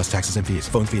autopay, plus taxes and fees.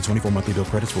 Phone fee at 24 monthly bill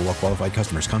credits for well-qualified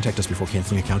customers. Contact us before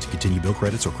canceling account to continue bill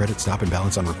credits or credit stop and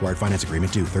balance on required finance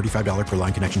agreement due. $35 per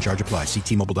line connection charge applies. See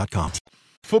T-Mobile.com.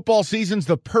 Football season's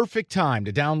the perfect time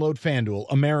to download FanDuel,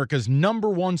 America's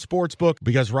 #1 sportsbook,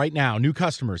 because right now, new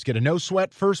customers get a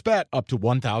no-sweat first bet up to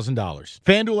 $1,000.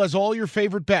 FanDuel has all your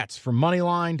favorite bets, from money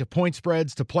line to point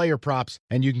spreads to player props,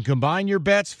 and you can combine your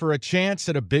bets for a chance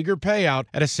at a bigger payout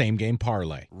at a same-game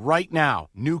parlay. Right now,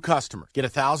 new customers get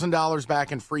 $1,000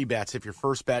 back in free bets if your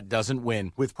first bet doesn't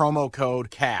win with promo code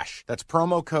CASH. That's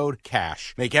promo code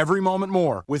CASH. Make every moment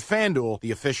more with FanDuel, the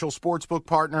official sportsbook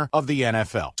partner of the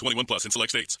NFL. 21 plus in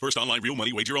select states. First online real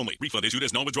money wager only. Refund issued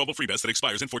as non-withdrawable free bets that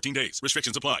expires in 14 days.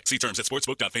 Restrictions apply. See terms at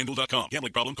sportsbook.fanduel.com.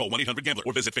 Gambling problem? Call 1-800-GAMBLER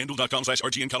or visit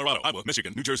fanduel.com/RG in Colorado, Iowa,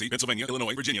 Michigan, New Jersey, Pennsylvania,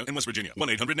 Illinois, Virginia, and West Virginia.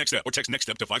 1-800-NEXT-STEP or text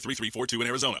NEXT-STEP to 53342 in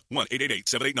Arizona.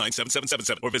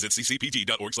 1-888-789-7777 or visit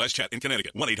ccpg.org/chat in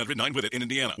Connecticut. 1-800-9-WITH-IT in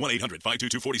Indiana.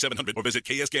 1-800-522-4700 or visit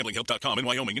ksgamblinghelp.com in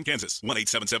Wyoming and Kansas.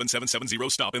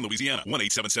 1-877-770-STOP in Louisiana.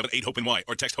 1-877-8-HOPE-NY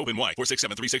or text HOPE-NY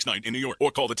 467-369 in New York,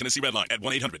 or call the Tennessee Red Line at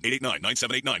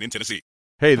 1-800-889-9789 in Tennessee.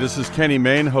 Hey, this is Kenny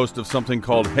Mayne, host of something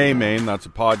called Hey Maine. That's a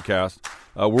podcast.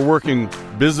 We're working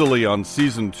busily on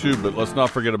Season 2, but let's not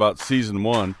forget about Season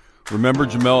 1. Remember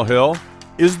Jemele Hill?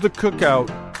 Is the cookout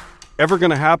ever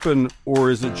going to happen, or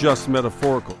is it just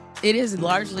metaphorical? It is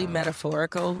largely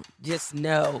metaphorical. Just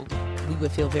know we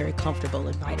would feel very comfortable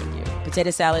inviting you.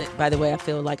 Potato salad, by the way, I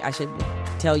feel like I should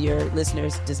tell your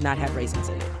listeners, does not have raisins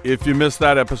in it. If you missed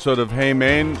that episode of Hey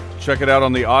Maine, check it out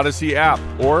on the Odyssey app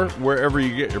or wherever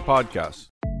you get your podcasts.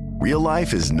 Real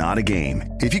life is not a game.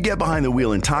 If you get behind the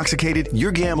wheel intoxicated,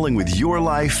 you're gambling with your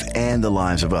life and the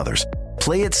lives of others.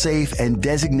 Play it safe and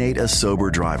designate a sober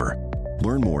driver.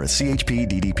 Learn more at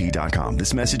chpddp.com.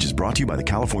 This message is brought to you by the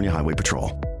California Highway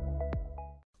Patrol.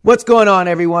 What's going on,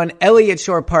 everyone? Elliot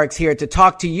Shore-Parks here to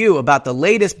talk to you about the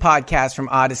latest podcast from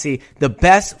Odyssey, The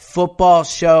Best Football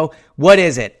Show. What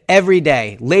is it? Every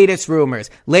day, latest rumors,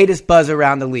 latest buzz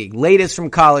around the league, latest from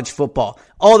college football,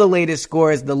 all the latest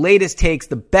scores, the latest takes,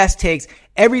 the best takes,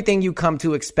 everything you come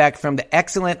to expect from the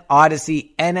excellent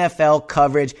Odyssey NFL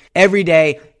coverage every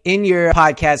day in your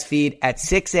podcast feed at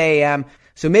 6 a.m.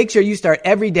 So make sure you start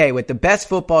every day with The Best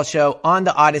Football Show on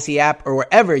the Odyssey app or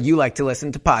wherever you like to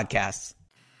listen to podcasts.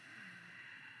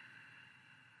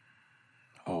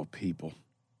 Oh, people.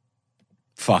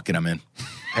 Fucking I'm in.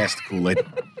 Pass the Kool-Aid.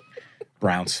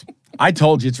 Browns. I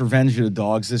told you it's revenge of the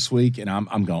dogs this week, and I'm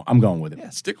going with it. Yeah,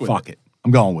 stick with Fuck it.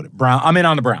 I'm going with it. I'm in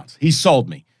on the Browns. He sold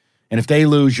me. And if they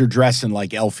lose, you're dressing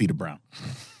like Elfie the Brown.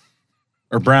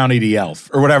 Or Brownie the Elf.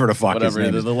 Or whatever the fuck his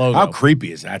name is. The logo. How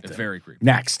creepy is that thing? Very creepy.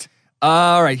 Next.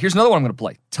 All right, here's another one I'm going to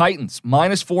play. Titans,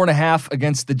 -4.5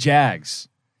 against the Jags.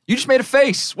 You just made a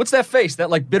face. What's that face? That,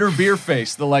 like, bitter beer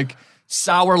face. The, like,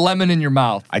 sour lemon in your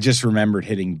mouth. I just remembered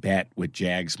hitting bet with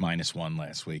Jags -1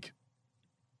 last week.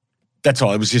 That's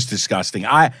all. It was just disgusting.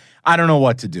 I don't know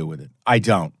what to do with it. I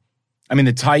don't. I mean,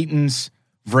 the Titans,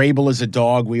 Vrabel is a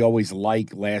dog we always like.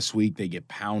 Last week, they get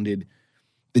pounded.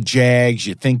 The Jags,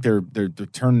 you think they're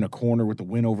turning a corner with the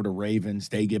win over the Ravens.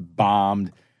 They get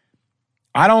bombed.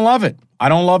 I don't love it. I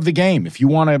don't love the game. If you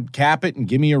want to cap it and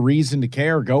give me a reason to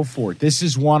care, go for it. This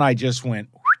is one I just went,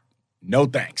 no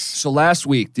thanks. So last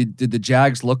week, did the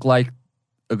Jags look like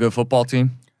a good football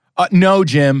team? No,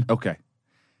 Jim. Okay.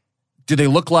 Do they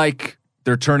look like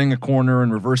they're turning a corner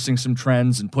and reversing some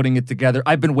trends and putting it together?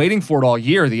 I've been waiting for it all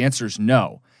year. The answer is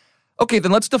no. Okay,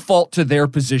 then let's default to their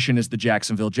position as the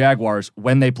Jacksonville Jaguars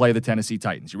when they play the Tennessee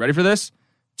Titans. You ready for this?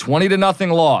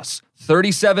 20-0 loss,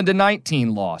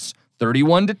 37-19 loss,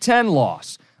 31-10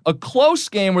 loss. A close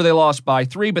game where they lost by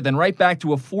 3, but then right back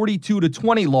to a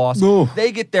 42-20 loss. Ooh.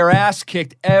 They get their ass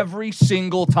kicked every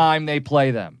single time they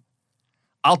play them.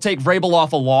 I'll take Vrabel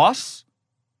off a loss.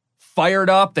 Fired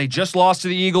up. They just lost to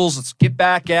the Eagles. Let's get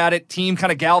back at it. Team kind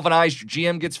of galvanized. Your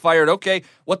GM gets fired. Okay,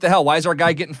 what the hell? Why is our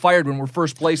guy getting fired when we're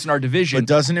first place in our division? But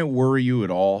doesn't it worry you at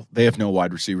all? They have no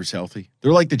wide receivers healthy.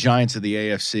 They're like the Giants of the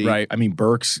AFC. Right. I mean,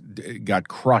 Burks got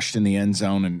crushed in the end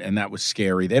zone, and that was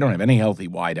scary. They don't have any healthy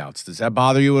wideouts. Does that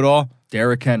bother you at all?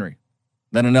 Derrick Henry.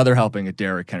 Then another helping at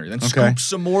Derrick Henry. Then scoop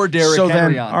some more Derrick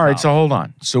Henry on all right, top. so hold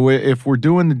on. So if we're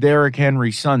doing the Derrick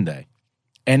Henry Sunday,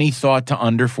 any thought to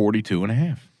under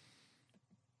 42.5?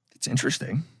 It's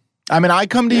interesting. I mean, I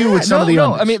come to you with some of the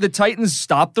unders. I mean, the Titans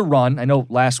stopped the run. I know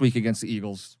last week against the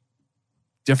Eagles,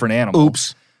 different animal.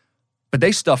 Oops. But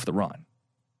they stuffed the run.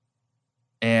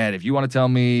 And if you want to tell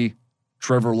me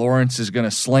Trevor Lawrence is going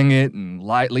to sling it and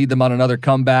lead them on another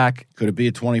comeback. Could it be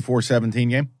a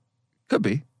 24-17 game? Could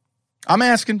be. I'm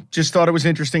asking. Just thought it was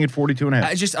interesting at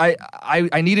 42.5.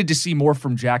 I needed to see more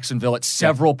from Jacksonville at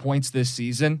several points this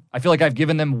season. I feel like I've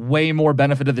given them way more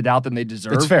benefit of the doubt than they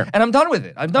deserve. It's fair. And I'm done with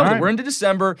it. I'm done with right. it. We're into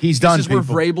December. He's done, This is where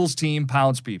Vrabel's team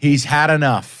pounds people. He's had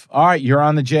enough. All right, you're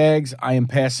on the Jags. I am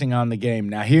passing on the game.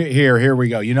 Now, here we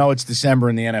go. You know it's December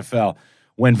in the NFL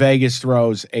when Vegas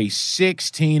throws a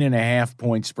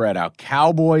 16.5-point spread out.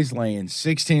 Cowboys laying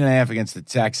 16.5 against the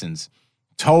Texans.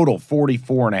 Total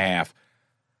 44.5.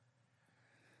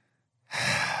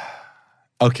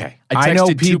 Okay. I texted know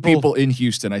two people in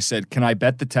Houston. I said, can I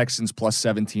bet the Texans plus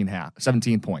 17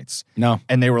 points? No.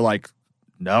 And they were like,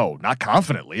 no, not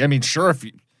confidently. I mean, sure,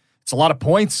 it's a lot of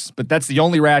points, but that's the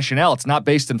only rationale. It's not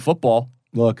based in football.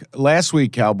 Look, last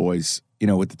week, Cowboys,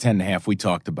 with the 10.5, we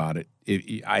talked about it.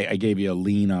 I gave you a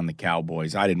lean on the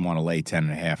Cowboys. I didn't want to lay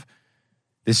 10.5.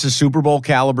 This is a Super Bowl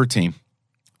caliber team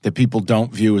that people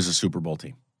don't view as a Super Bowl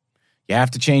team. You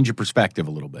have to change your perspective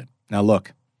a little bit. Now,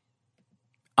 look.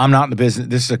 I'm not in the business.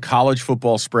 This is a college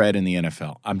football spread in the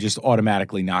NFL. I'm just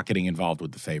automatically not getting involved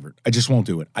with the favorite. I just won't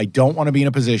do it. I don't want to be in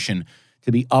a position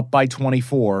to be up by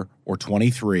 24 or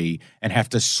 23 and have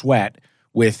to sweat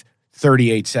with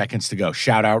 38 seconds to go.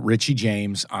 Shout out Richie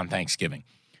James on Thanksgiving.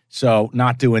 So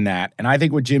not doing that. And I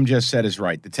think what Jim just said is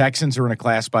right. The Texans are in a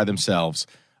class by themselves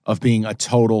of being a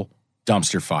total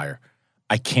dumpster fire.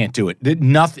 I can't do it.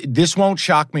 This won't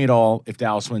shock me at all if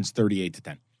Dallas wins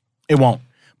 38-10. It won't.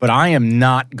 But I am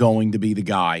not going to be the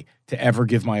guy to ever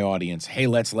give my audience, hey,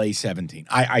 let's lay 17.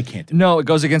 I can't do it. No, it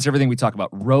goes against everything we talk about.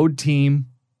 Road team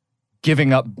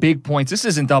giving up big points. This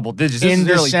isn't double digits. This in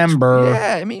is December.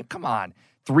 Yeah, I mean, come on.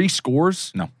 3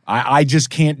 scores? No, I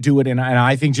just can't do it. And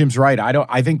I think Jim's right.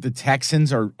 I think the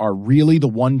Texans are really the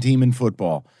one team in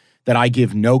football that I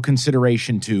give no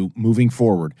consideration to moving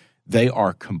forward. They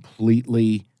are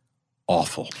completely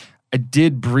awful. I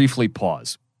did briefly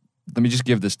pause. Let me just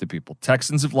give this to people.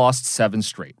 Texans have lost 7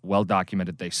 straight. Well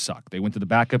documented, they suck. They went to the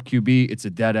backup QB. It's a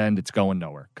dead end. It's going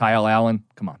nowhere. Kyle Allen,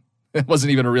 come on. It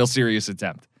wasn't even a real serious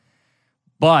attempt.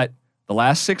 But the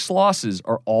last 6 losses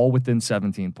are all within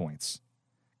 17 points.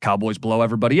 Cowboys blow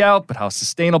everybody out, but how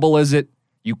sustainable is it?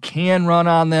 You can run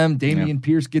on them. Damian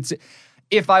Pierce gets it.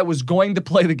 If I was going to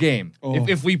play the game,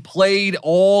 if we played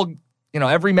all,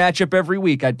 every matchup every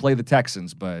week, I'd play the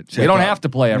Texans, but we don't have to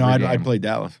play every game. I'd play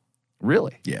Dallas.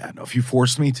 Really? Yeah, no, if you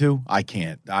forced me to, I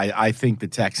can't. I think the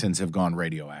Texans have gone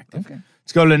radioactive. Okay.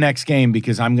 Let's go to the next game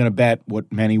because I'm going to bet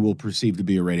what many will perceive to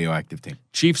be a radioactive team.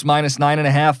 Chiefs minus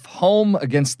 9.5 home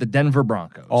against the Denver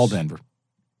Broncos. All Denver.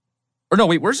 Or no,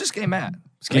 wait, where's this game at?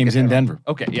 This game's in Denver.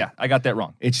 Okay, yeah, I got that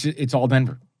wrong. It's all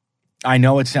Denver. I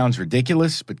know it sounds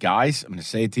ridiculous, but guys, I'm going to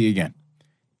say it to you again.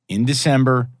 In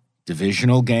December,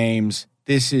 divisional games,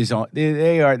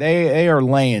 they are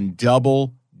laying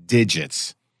double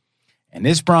digits. And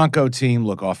this Bronco team,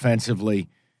 look, offensively,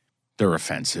 they're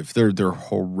offensive. They're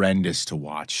horrendous to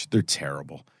watch. They're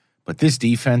terrible. But this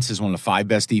defense is one of the 5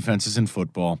 best defenses in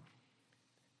football.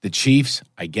 The Chiefs,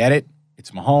 I get it.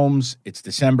 It's Mahomes. It's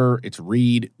December. It's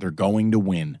Reed. They're going to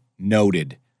win.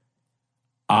 Noted.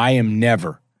 I am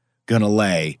never going to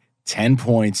lay 10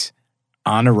 points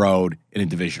on the road in a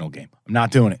divisional game. I'm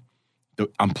not doing it.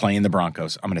 I'm playing the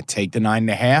Broncos. I'm going to take the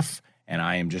 9.5. And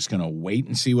I am just going to wait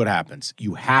and see what happens.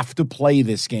 You have to play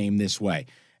this game this way.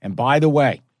 And by the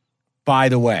way,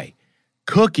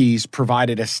 Cookies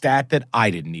provided a stat that I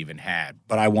didn't even have,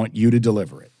 but I want you to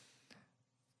deliver it.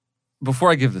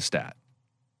 Before I give the stat,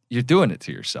 you're doing it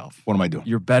to yourself. What am I doing?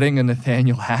 You're betting a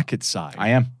Nathaniel Hackett side.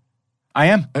 I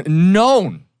am.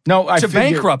 Known No, I to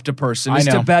figure, bankrupt a person is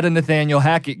to bet a Nathaniel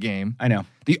Hackett game. I know.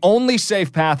 The only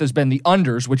safe path has been the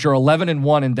unders, which are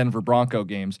 11-1 in Denver Bronco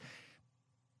games.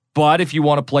 But if you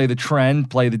want to play the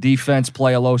trend, play the defense,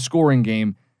 play a low-scoring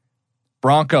game,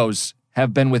 Broncos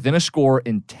have been within a score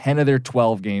in 10 of their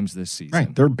 12 games this season.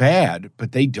 Right. They're bad,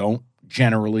 but they don't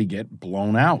generally get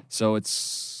blown out. So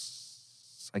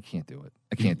I can't do it.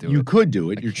 I can't do it. You could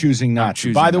do it. You're choosing not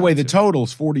to. By the way, the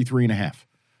total's 43.5.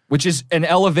 Which is an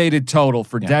elevated total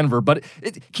for Denver. But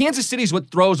Kansas City's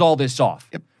what throws all this off,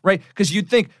 right? Because you'd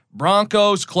think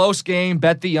Broncos, close game,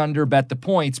 bet the under, bet the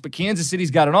points. But Kansas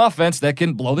City's got an offense that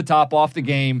can blow the top off the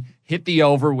game, hit the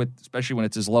over, especially when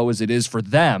it's as low as it is for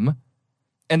them,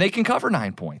 and they can cover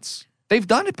 9 points. They've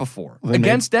done it before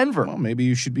against Denver. Well, maybe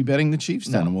you should be betting the Chiefs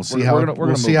then, and we'll see how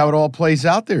it all plays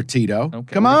out there, Tito.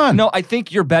 Okay, Come on. No, I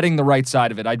think you're betting the right side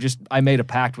of it. I made a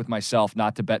pact with myself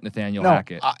not to bet Nathaniel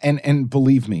Hackett. And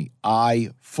believe me, I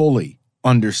fully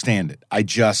understand it.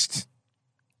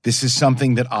 This is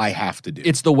something that I have to do.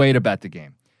 It's the way to bet the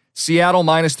game. Seattle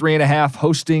 -3.5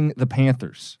 hosting the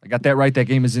Panthers. I got that right. That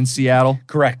game is in Seattle.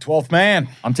 Correct. 12th man.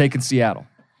 I'm taking Seattle.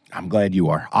 I'm glad you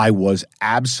are. I was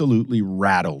absolutely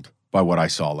rattled by what I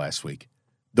saw last week.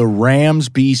 The Rams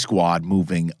B squad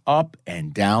moving up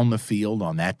and down the field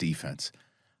on that defense.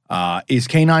 Is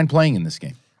K9 playing in this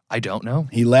game? I don't know.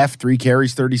 He left 3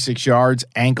 carries, 36 yards,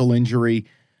 ankle injury.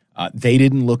 They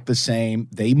didn't look the same.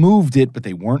 They moved it, but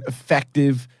they weren't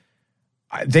effective.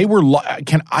 They were,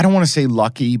 I don't want to say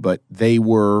lucky, but they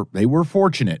were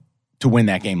fortunate to win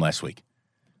that game last week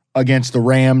against the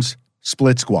Rams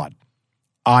split squad.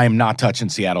 I am not touching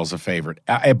Seattle as a favorite,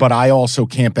 but I also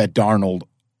can't bet Darnold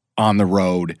on the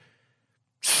road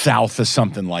south of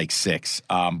something like 6.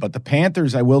 But the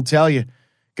Panthers, I will tell you,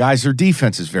 guys, their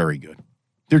defense is very good.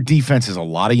 Their defense has a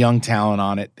lot of young talent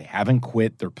on it. They haven't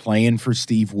quit. They're playing for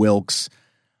Steve Wilkes.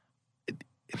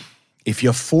 If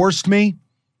you forced me,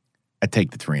 I'd take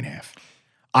the 3.5.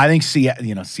 I think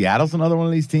Seattle's another one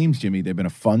of these teams, Jimmy. They've been a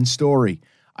fun story.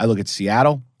 I look at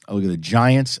Seattle, I look at the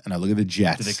Giants, and I look at the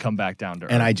Jets. Do they come back down to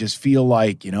earth? And I just feel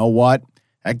like, you know what?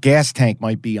 That gas tank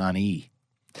might be on E.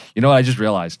 You know what I just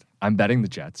realized? I'm betting the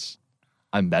Jets.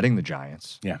 I'm betting the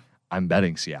Giants. Yeah. I'm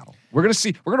betting Seattle. We're going to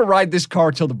see. We're going to ride this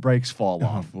car till the brakes fall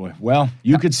off. Oh, boy. Well,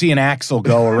 you could see an axle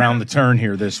go around the turn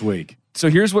here this week. So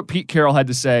here's what Pete Carroll had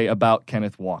to say about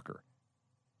Kenneth Walker.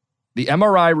 The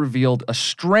MRI revealed a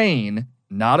strain,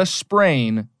 not a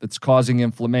sprain, that's causing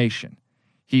inflammation.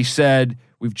 He said,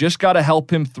 we've just got to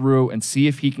help him through and see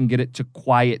if he can get it to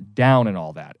quiet down and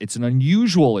all that. It's an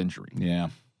unusual injury. Yeah.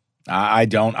 I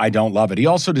don't love it. He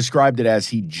also described it as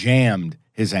he jammed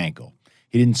his ankle.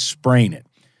 He didn't sprain it.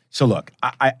 So look,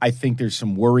 I think there's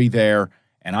some worry there,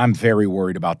 and I'm very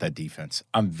worried about that defense.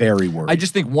 I'm very worried. I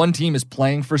just think one team is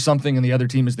playing for something and the other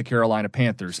team is the Carolina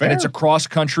Panthers. Fair. And it's a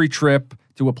cross-country trip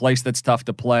to a place that's tough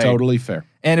to play. Totally fair.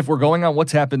 And if we're going on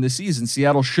what's happened this season,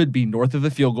 Seattle should be north of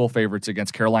the field goal favorites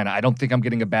against Carolina. I don't think I'm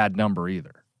getting a bad number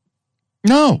either.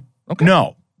 No. Okay.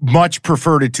 No. Much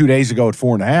preferred it 2 days ago at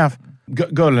 4.5.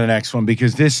 Go to the next one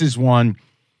because this is one,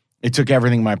 it took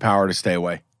everything in my power to stay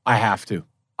away. I have to.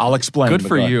 I'll explain. Good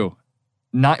for you.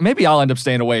 Maybe I'll end up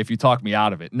staying away if you talk me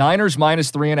out of it. Niners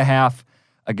 -3.5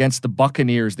 against the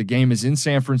Buccaneers. The game is in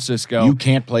San Francisco. You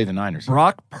can't play the Niners.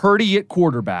 Brock Purdy at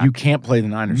quarterback. You can't play the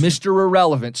Niners. Mr.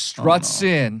 Irrelevant struts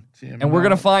in, and we're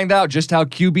going to find out just how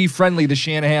QB-friendly the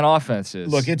Shanahan offense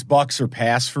is. Look, it's Bucs or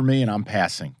pass for me, and I'm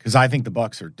passing because I think the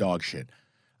Bucs are dog shit.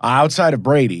 Outside of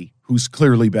Brady, who's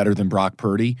clearly better than Brock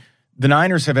Purdy, the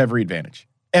Niners have every advantage.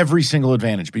 Every single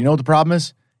advantage. But you know what the problem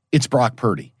is? It's Brock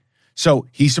Purdy. So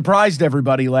he surprised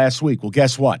everybody last week. Well,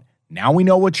 guess what? Now we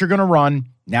know what you're going to run.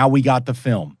 Now we got the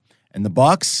film. And the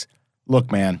Bucs,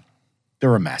 look, man,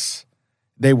 they're a mess.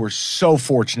 They were so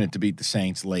fortunate to beat the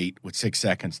Saints late with 6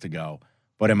 seconds to go.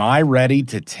 But am I ready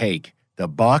to take the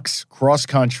Bucs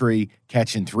cross-country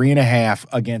catching 3.5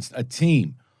 against a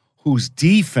team whose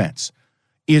defense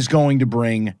is going to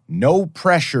bring no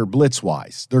pressure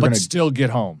blitz-wise? They're going to still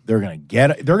get home. They're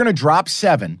going to drop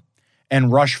 7 and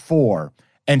rush 4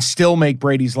 and still make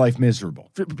Brady's life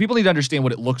miserable. People need to understand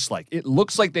what it looks like. It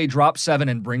looks like they drop 7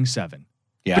 and bring 7.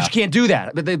 Yeah. But you can't do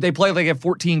that. They play like they have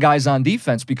 14 guys on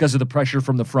defense because of the pressure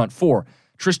from the front 4.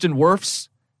 Tristan Wirfs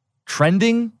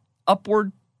trending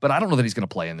upward, but I don't know that he's going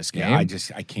to play in this game. Yeah,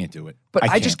 I can't do it. But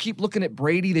I just keep looking at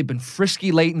Brady. They've been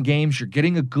frisky late in games. You're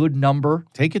getting a good number.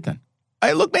 Take it then.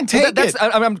 Look, man, take it.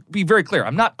 I'm be very clear.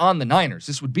 I'm not on the Niners.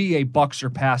 This would be a Bucs or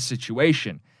pass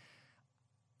situation.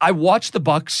 I watch the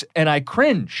Bucs and I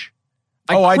cringe.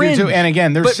 I do too. And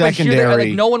again, their secondary.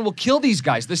 But no one will kill these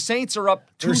guys. The Saints are up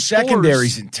 2 their scores.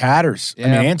 Secondary's in tatters. Yeah. I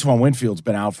mean, Antoine Winfield's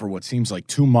been out for what seems like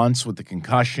 2 months with the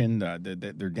concussion.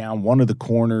 They're down one of the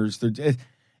corners.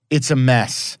 It's a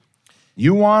mess.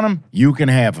 You want them, you can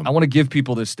have them. I want to give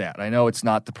people this stat. I know it's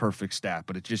not the perfect stat,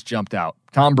 but it just jumped out.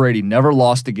 Tom Brady never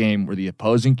lost a game where the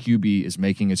opposing QB is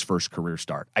making his first career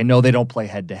start. I know they don't play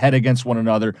head-to-head against one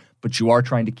another, but you are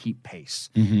trying to keep pace.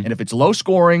 Mm-hmm. And if it's low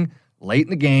scoring, late in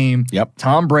the game,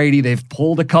 Tom Brady, they've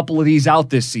pulled a couple of these out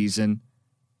this season.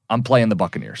 I'm playing the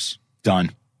Buccaneers.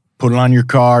 Done. Put it on your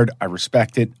card. I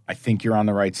respect it. I think you're on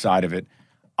the right side of it.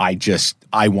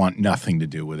 I want nothing to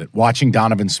do with it. Watching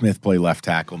Donovan Smith play left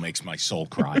tackle makes my soul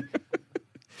cry.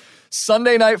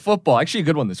 Sunday Night Football. Actually, a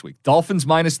good one this week. Dolphins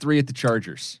 -3 at the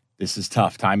Chargers. This is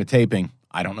tough. Time of taping.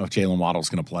 I don't know if Jalen Waddle's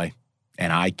going to play.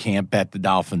 And I can't bet the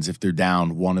Dolphins if they're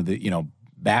down one of the,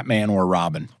 Batman or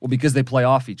Robin. Well, because they play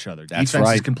off each other. That's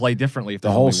Defenses right. can play differently if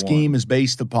the whole scheme is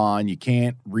based upon you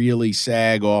can't really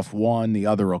sag off one, the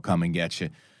other will come and get you.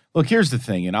 Look, here's the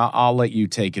thing, and I'll let you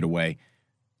take it away.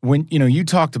 When you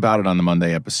talked about it on the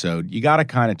Monday episode, you got to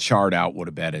kind of chart out what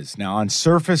a bet is. Now, on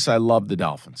surface, I love the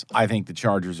Dolphins. I think the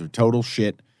Chargers are total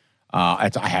shit.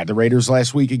 I had the Raiders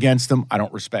last week against them. I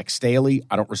don't respect Staley.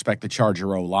 I don't respect the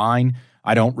Charger O-line.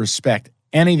 I don't respect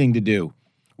anything to do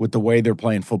with the way they're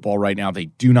playing football right now. They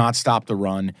do not stop the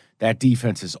run. That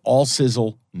defense is all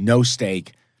sizzle, no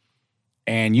steak.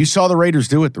 And you saw the Raiders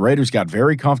do it. The Raiders got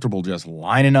very comfortable just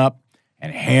lining up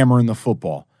and hammering the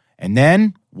football. And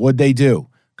then what'd they do?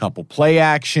 Couple play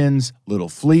actions, little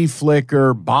flea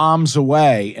flicker, bombs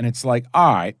away, and it's like,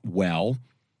 all right, well,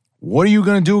 what are you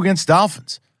going to do against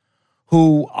Dolphins?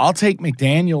 Who I'll take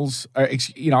McDaniels,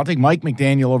 I'll take Mike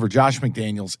McDaniel over Josh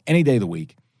McDaniels any day of the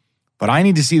week. But I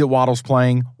need to see that Waddle's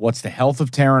playing. What's the health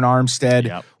of Terron Armstead?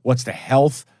 Yep. What's the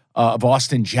health of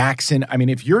Austin Jackson? I mean,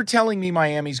 if you're telling me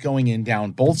Miami's going in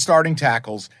down both starting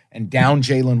tackles and down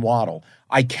Jalen Waddle,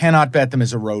 I cannot bet them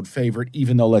as a road favorite,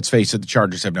 even though, let's face it, the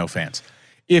Chargers have no fans.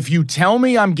 If you tell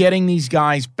me I'm getting these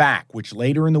guys back, which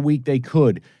later in the week they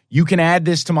could, you can add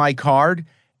this to my card,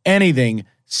 anything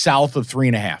south of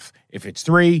 3.5. If it's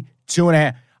 3,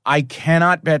 2.5, I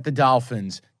cannot bet the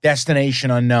Dolphins,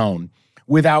 destination unknown,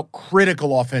 without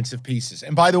critical offensive pieces.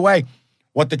 And by the way,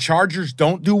 what the Chargers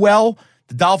don't do well,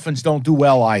 the Dolphins don't do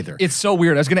well either. It's so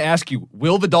weird. I was going to ask you,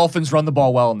 will the Dolphins run the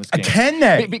ball well in this game? Can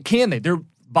they? Can they? They're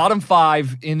bottom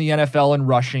 5 in the NFL in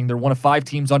rushing. They're one of 5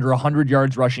 teams under 100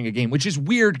 yards rushing a game, which is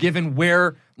weird given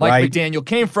where Mike McDaniel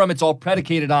came from. It's all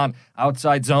predicated on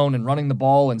outside zone and running the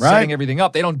ball and setting everything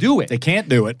up. They don't do it. They can't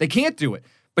do it. They can't do it.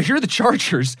 But here are the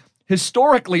Chargers,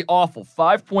 historically awful,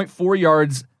 5.4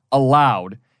 yards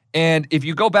allowed. And if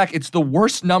you go back, it's the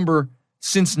worst number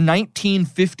since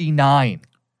 1959.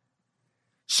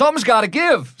 Something's got to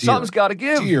give. Something's got to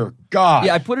give. Dear God.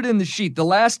 Yeah, I put it in the sheet. The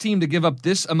last team to give up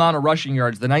this amount of rushing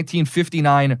yards, the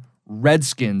 1959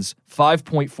 Redskins,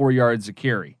 5.4 yards a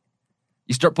carry.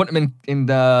 You start putting them in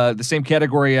the same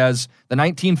category as the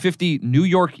 1950 New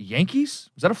York Yankees.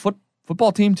 Was that a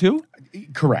football team too?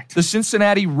 Correct. The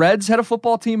Cincinnati Reds had a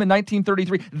football team in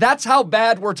 1933. That's how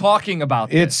bad we're talking about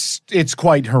this. It's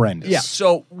quite horrendous. Yeah.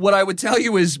 So what I would tell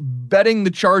you is betting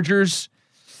the Chargers,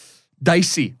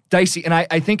 dicey. And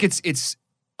I think it's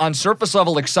on surface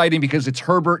level exciting because it's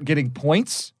Herbert getting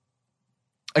points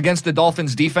against the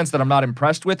Dolphins defense that I'm not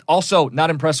impressed with. Also, not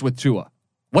impressed with Tua.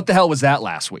 What the hell was that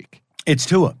last week? It's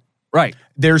Tua. Right.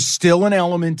 There's still an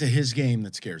element to his game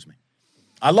that scares me.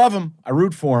 I love him. I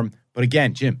root for him. But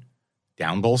again, Jim,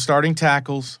 down goal starting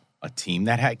tackles, a team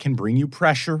that can bring you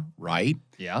pressure, right?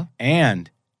 Yeah.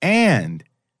 And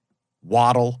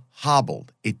Waddle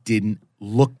hobbled. It didn't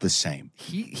look the same.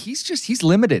 He's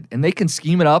limited, and they can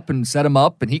scheme it up and set him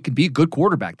up, and he can be a good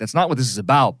quarterback. That's not what this is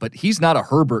about, but he's not a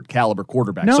Herbert caliber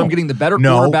quarterback. No. So I'm getting the better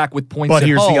quarterback with points But at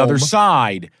here's home. the other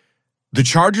side. The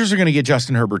Chargers are going to get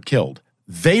Justin Herbert killed.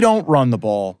 They don't run the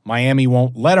ball. Miami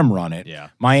won't let them run it. Yeah.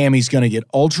 Miami's going to get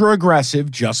ultra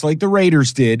aggressive, just like the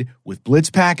Raiders did, with blitz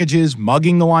packages,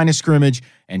 mugging the line of scrimmage,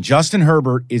 and Justin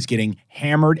Herbert is getting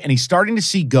hammered, and he's starting to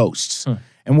see ghosts.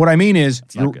 And what I mean is,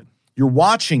 you're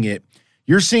watching it,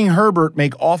 you're seeing Herbert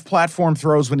make off-platform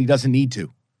throws when he doesn't need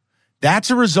to. That's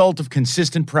a result of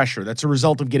consistent pressure. That's a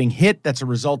result of getting hit. That's a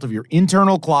result of your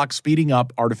internal clock speeding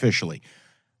up artificially.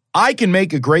 I can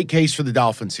make a great case for the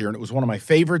Dolphins here, and it was one of my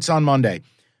favorites on Monday.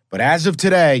 But as of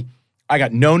today, I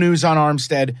got no news on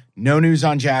Armstead, no news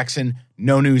on Jackson,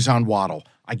 no news on Waddle.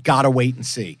 I got to wait and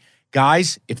see.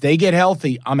 Guys, if they get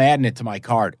healthy, I'm adding it to my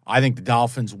card. I think the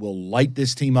Dolphins will light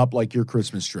this team up like your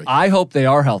Christmas tree. I hope they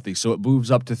are healthy, so it moves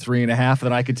up to 3.5,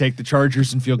 then I could take the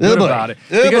Chargers and feel good about it.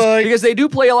 Because they do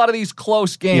play a lot of these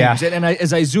close games, and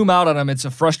as I zoom out on them, it's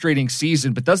a frustrating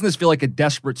season, but doesn't this feel like a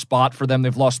desperate spot for them?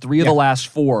 They've lost 3 of the last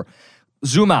 4.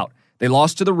 Zoom out. They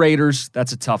lost to the Raiders.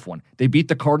 That's a tough one. They beat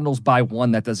the Cardinals by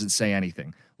 1. That doesn't say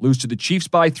anything. Lose to the Chiefs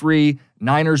by 3.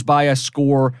 Niners by a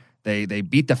score. They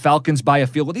beat the Falcons by a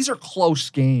field goal. These are close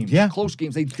games. Yeah. Close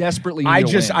games. They desperately need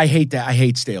to win. I hate that. I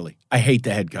hate Staley. I hate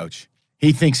the head coach.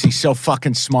 He thinks he's so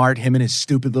fucking smart, him and his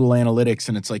stupid little analytics.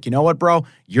 And it's like, you know what, bro?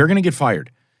 You're going to get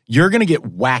fired. You're going to get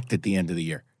whacked at the end of the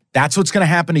year. That's what's going to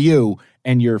happen to you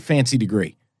and your fancy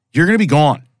degree. You're going to be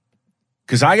gone.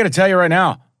 Because I got to tell you right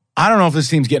now, I don't know if this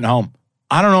team's getting home.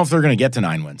 I don't know if they're going to get to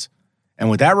 9 wins. And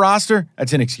with that roster,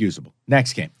 that's inexcusable.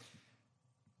 Next game.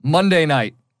 Monday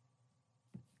night.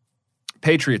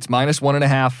 Patriots minus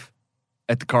 1.5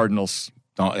 at the Cardinals.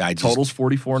 Totals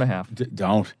 44.5.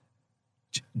 Don't.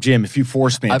 Jim, if you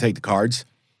force me to take the Cards.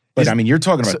 But, I mean, you're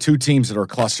talking about 2 teams that are a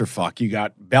clusterfuck. You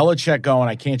got Belichick going,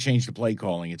 I can't change the play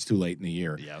calling. It's too late in the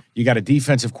year. Yep. You got a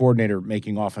defensive coordinator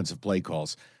making offensive play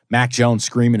calls. Mac Jones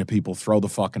screaming at people, throw the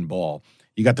fucking ball.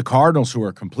 You got the Cardinals who are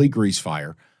a complete grease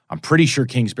fire. I'm pretty sure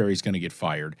Kingsbury's going to get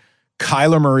fired.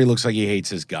 Kyler Murray looks like he hates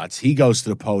his guts. He goes to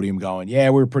the podium going, we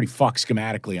were pretty fucked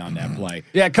schematically on that play.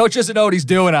 Yeah, coach doesn't know what he's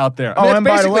doing out there. I mean,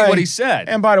 that's basically what he said.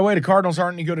 And by the way, the Cardinals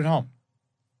aren't any good at home.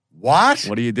 What?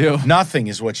 What do you do? Nothing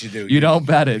is what you do. You don't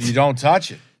bet it. You don't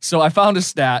touch it. So I found a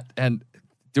stat, and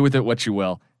do with it what you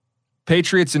will.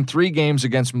 Patriots in 3 games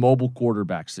against mobile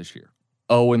quarterbacks this year.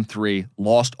 0-3,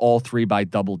 lost all 3 by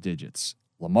double digits.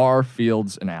 Lamar,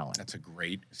 Fields, and Allen. That's a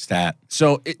great stat.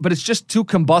 So, but it's just too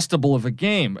combustible of a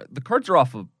game. The Cards are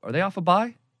off are they off a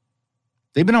bye?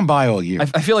 They've been on bye all year.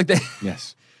 I feel like they...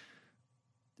 Yes.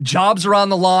 Jobs are on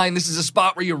the line. This is a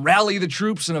spot where you rally the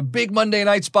troops in a big Monday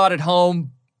night spot at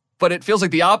home, but it feels like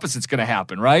the opposite's going to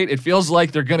happen, right? It feels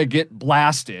like they're going to get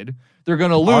blasted. They're going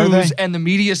to lose, and the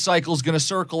media cycle's going to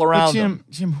circle around them.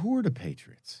 Jim, who are the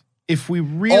Patriots? If we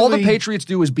really... All the Patriots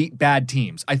do is beat bad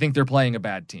teams. I think they're playing a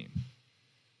bad team.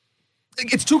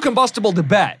 It's too combustible to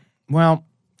bet. Well,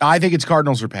 I think it's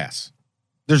Cardinals or pass.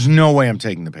 There's no way I'm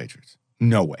taking the Patriots.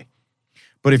 No way.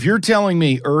 But if you're telling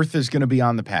me Earth is going to be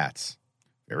on the Pats,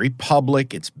 very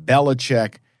public, it's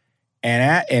Belichick,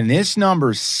 and this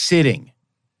number's sitting.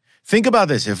 Think about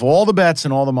this. If all the bets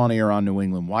and all the money are on New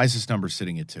England, why is this number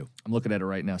sitting at 2? I'm looking at it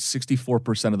right now.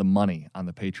 64% of the money on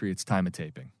the Patriots' time of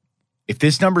taping. If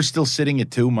this number's still sitting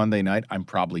at 2 Monday night, I'm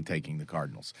probably taking the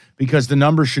Cardinals because the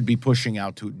number should be pushing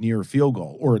out to near a field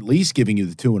goal or at least giving you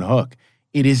the 2 and a hook.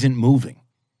 It isn't moving.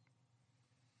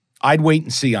 I'd wait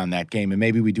and see on that game, and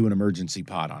maybe we do an emergency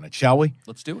pod on it, shall we?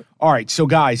 Let's do it. All right, so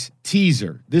guys,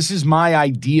 teaser. This is my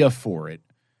idea for it,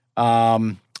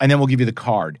 and then we'll give you the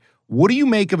card. What do you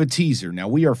make of a teaser? Now,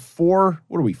 we are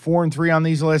 4-3 on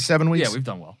these last 7 weeks? Yeah, we've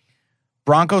done well.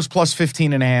 Broncos plus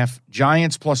 15.5,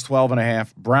 Giants plus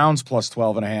 12.5, Browns plus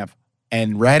 12.5.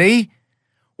 And ready?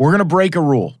 We're going to break a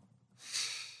rule.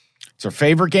 It's our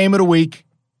favorite game of the week.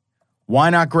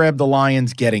 Why not grab the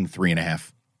Lions getting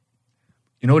 3.5?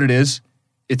 You know what it is?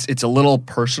 It's a little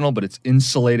personal, but it's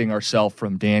insulating ourselves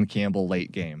from Dan Campbell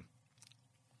late game.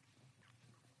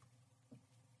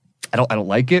 I don't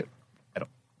like it.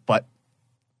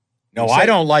 I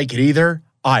don't like it either.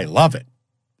 I love it.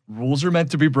 Rules are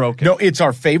meant to be broken. No, it's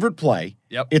our favorite play.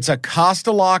 Yep. It's a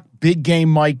Costa-Lock big game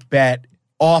Mike bet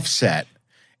offset.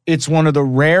 It's one of the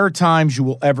rare times you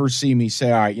will ever see me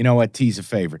say, all right, you know what, T's a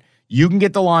favorite. You can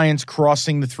get the Lions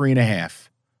crossing the 3.5.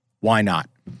 Why not?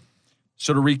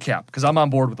 So to recap, because I'm on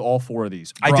board with all 4 of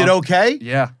these. I did okay?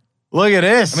 Yeah. Look at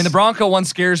this. I mean, the Bronco one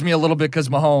scares me a little bit because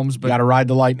Mahomes. But got to ride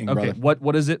the lightning, okay, brother.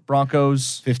 What is it?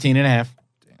 Broncos? 15.5.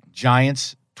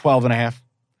 Giants, 12.5.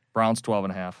 Browns,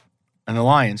 12.5. And the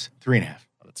Lions, 3.5.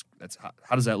 That's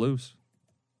how does that lose?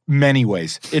 Many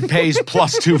ways. It pays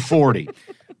plus 240.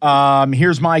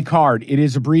 Here's my card. It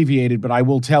is abbreviated, but I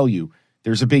will tell you,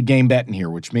 there's a big game bet in here,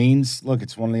 which means, look,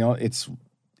 it's one of the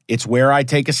it's where I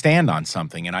take a stand on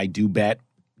something, and I do bet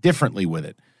differently with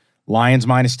it. Lions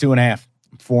minus 2.5.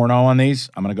 4-0 on these.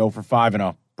 I'm going to go for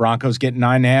 5-0. Broncos getting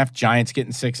 9.5. Giants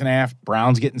getting 6.5.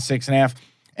 Browns getting 6.5.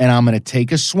 And I'm going to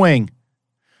take a swing.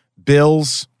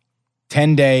 Bills,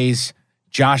 10 days.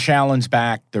 Josh Allen's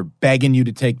back. They're begging you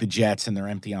to take the Jets, and they're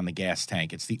empty on the gas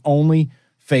tank. It's the only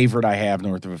favorite I have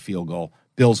north of a field goal.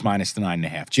 Bills minus the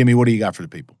 9.5. Jimmy, what do you got for the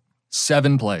people?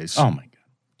 7 plays. Oh, my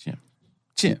God.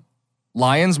 Jim.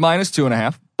 Lions minus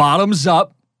 2.5. Bottoms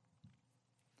up.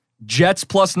 Jets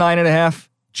plus 9.5.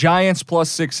 Giants plus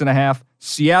 6.5.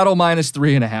 Seattle minus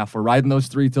 3.5. We're riding those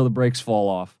 3 till the brakes fall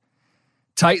off.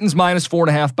 Titans minus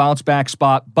 4.5 bounce back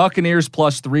spot. Buccaneers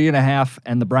plus 3.5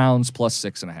 and the Browns plus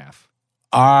 6.5.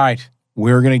 All right.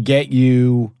 We're going to get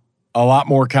you a lot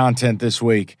more content this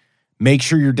week. Make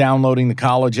sure you're downloading the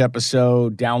college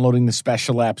episode, downloading the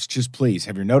special apps. Just please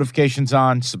have your notifications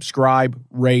on, subscribe,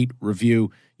 rate,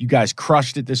 review. You guys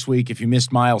crushed it this week. If you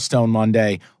missed Milestone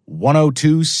Monday,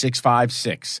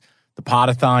 102,656. The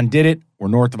Podathon did it. We're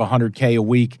north of 100K a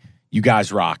week. You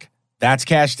guys rock. That's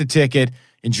Cash the Ticket.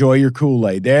 Enjoy your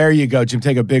Kool-Aid. There you go, Jim.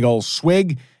 Take a big old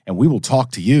swig, and we will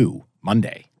talk to you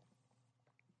Monday.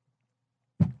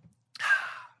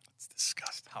 It's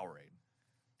disgusting. Powerade.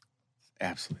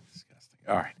 Absolutely disgusting.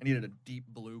 All right. I needed a deep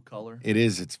blue color. It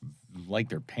is. It's like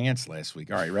their pants last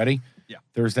week. All right, ready? Yeah.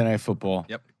 Thursday Night Football.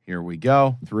 Yep. Here we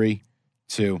go. 3,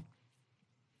 2.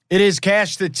 It is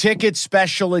Cash the Ticket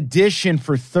special edition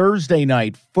for Thursday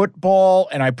Night Football,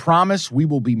 and I promise we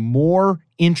will be more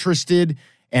interested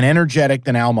and energetic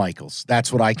than Al Michaels.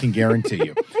 That's what I can guarantee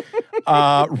you.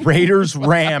 Raiders,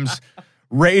 Rams.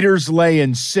 Raiders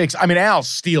laying 6. I mean, Al's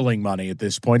stealing money at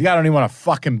this point. The guy don't even want to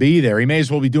fucking be there. He may as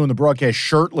well be doing the broadcast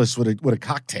shirtless with a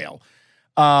cocktail.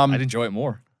 I'd enjoy it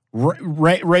more.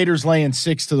 Raiders laying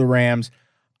 6 to the Rams.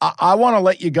 I want to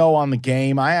let you go on the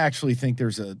game. I actually think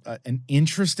there's an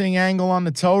interesting angle on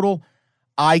the total.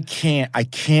 I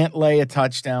can't lay a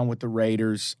touchdown with the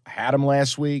Raiders. I had them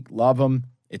last week. Love them.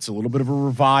 It's a little bit of a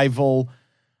revival.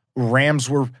 Rams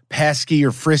were pesky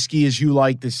or frisky, as you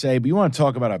like to say, but you want to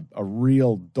talk about a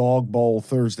real dog bowl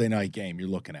Thursday night game. You're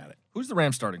looking at it. Who's the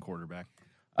Rams starting quarterback?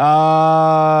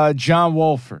 John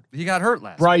Wolford. He got hurt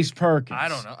last Bryce week. Perkins. I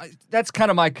don't know. That's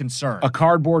kind of my concern. A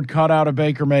cardboard cutout of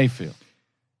Baker Mayfield.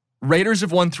 Raiders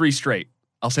have won 3 straight.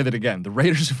 I'll say that again. The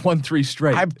Raiders have won 3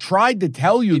 straight. I've tried to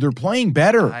tell you they're playing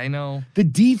better. I know. The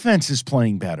defense is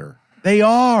playing better. They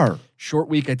are. Short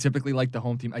week, I typically like the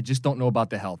home team. I just don't know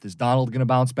about the health. Is Donald going to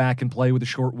bounce back and play with a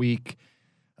short week?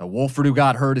 Wolford, who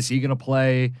got hurt, is he going to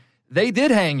play? They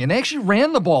did hang, and they actually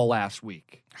ran the ball last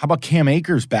week. How about Cam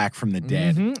Akers back from the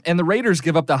dead? Mm-hmm. And the Raiders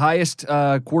give up the highest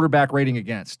quarterback rating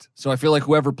against. So I feel like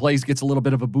whoever plays gets a little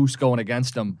bit of a boost going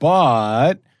against them.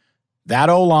 But that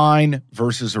O-line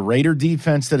versus a Raider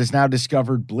defense that has now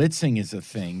discovered blitzing is a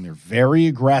thing. They're very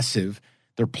aggressive.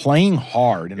 They're playing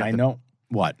hard, and I know –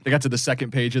 what? They got to the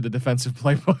second page of the defensive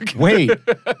playbook. Wait,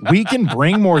 we can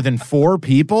bring more than 4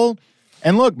 people?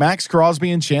 And look, Max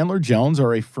Crosby and Chandler Jones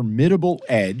are a formidable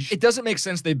edge. It doesn't make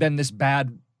sense they've been this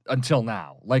bad until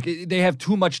now. Like, they have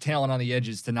too much talent on the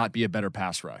edges to not be a better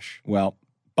pass rush. Well,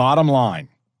 bottom line,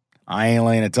 I ain't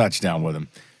laying a touchdown with them.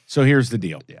 So here's the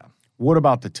deal. Yeah. What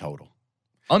about the total?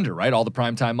 Under, right? All the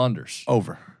primetime unders.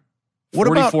 Over.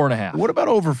 44.5. What about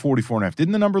over 44.5?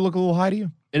 Didn't the number look a little high to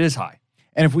you? It is high.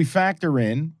 And if we factor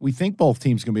in, we think both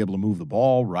teams going to be able to move the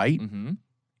ball, right? Mm-hmm.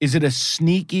 Is it a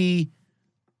sneaky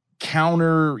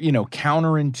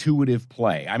counterintuitive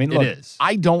play? I mean, look, it is.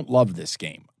 I don't love this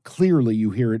game. Clearly,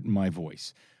 you hear it in my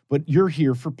voice. But you're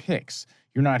here for picks.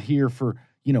 You're not here for,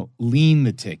 lean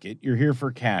the ticket. You're here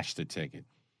for cash the ticket.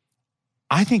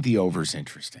 I think the over's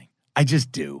interesting. I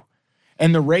just do.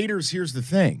 And the Raiders, here's the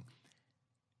thing.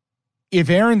 If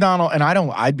Aaron Donald, and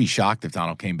I'd be shocked if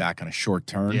Donald came back on a short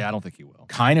turn. Yeah, I don't think he will.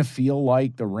 Kind of feel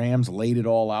like the Rams laid it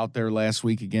all out there last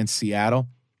week against Seattle.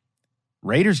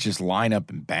 Raiders just line up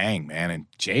and bang, man. And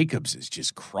Jacobs is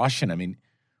just crushing. I mean,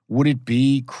 would it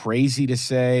be crazy to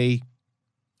say,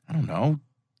 I don't know,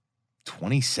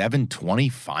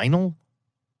 27-20 final?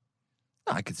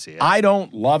 I could see it. I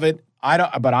don't love it.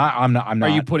 I'm not. Are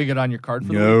you putting it on your card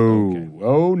for the week? Okay.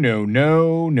 Oh, no.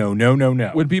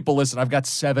 When people listen, I've got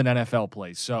 7 NFL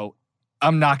plays, so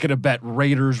I'm not going to bet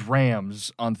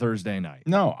Raiders-Rams on Thursday night.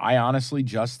 No, I honestly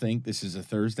just think this is a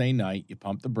Thursday night. You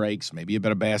pump the brakes, maybe you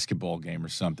bet a basketball game or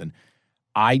something.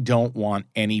 I don't want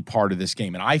any part of this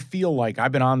game. And I feel like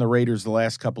I've been on the Raiders the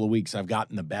last couple of weeks. I've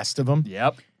gotten the best of them.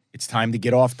 Yep. It's time to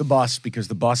get off the bus because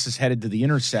the bus is headed to the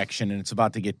intersection and it's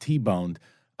about to get T-boned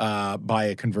by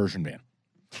a conversion van.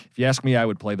 If you ask me, I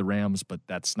would play the Rams, but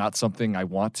that's not something I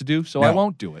want to do, so I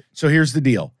won't do it. So here's the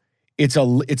deal. It's a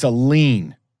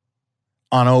lean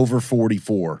on over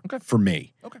 44 for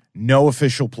me. Okay. No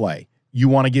official play. You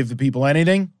want to give the people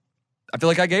anything? I feel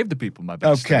like I gave the people my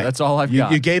best. Okay. That's all I've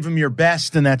got. You gave them your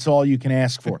best, and that's all you can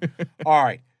ask for. All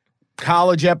right.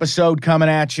 College episode coming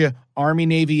at you.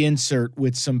 Army-Navy insert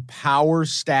with some power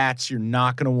stats you're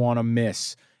not going to want to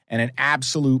miss. And an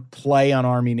absolute play on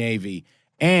Army-Navy,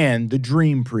 and the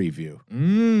dream preview.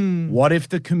 What if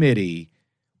the committee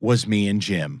was me and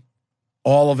Jim?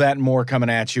 All of that and more coming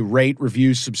at you. Rate,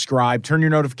 review, subscribe. Turn your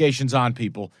notifications on,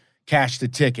 people. Cash the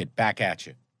ticket. Back at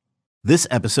you. This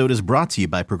episode is brought to you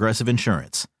by Progressive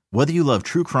Insurance. Whether you love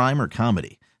true crime or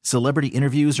comedy, celebrity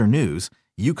interviews or news,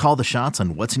 you call the shots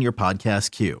on what's in your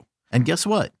podcast queue. And guess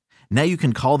what? Now you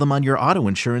can call them on your auto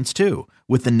insurance too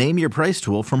with the Name Your Price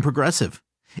tool from Progressive.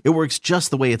 It works just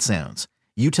the way it sounds.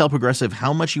 You tell Progressive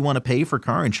how much you want to pay for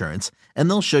car insurance, and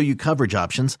they'll show you coverage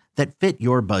options that fit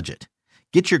your budget.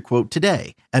 Get your quote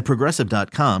today at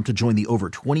Progressive.com to join the over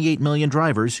 28 million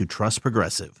drivers who trust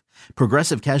Progressive.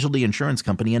 Progressive Casualty Insurance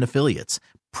Company and Affiliates.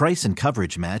 Price and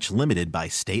coverage match limited by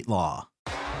state law.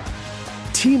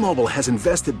 T-Mobile has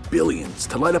invested billions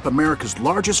to light up America's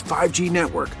largest 5G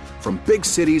network, from big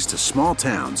cities to small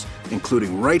towns,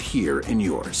 including right here in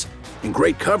yours. And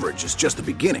great coverage is just the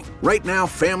beginning. Right now,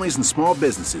 families and small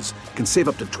businesses can save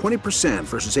up to 20%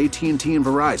 versus AT&T and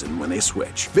Verizon when they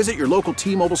switch. Visit your local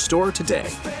T-Mobile store today.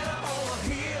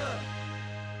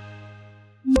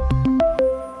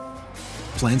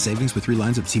 Plan savings with 3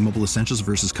 lines of T-Mobile Essentials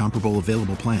versus comparable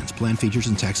available plans. Plan features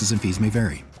and taxes and fees may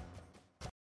vary.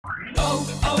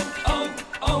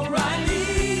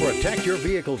 Protect your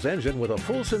vehicle's engine with a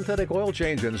full synthetic oil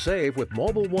change and save with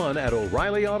Mobil 1 at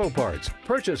O'Reilly Auto Parts.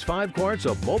 Purchase 5 quarts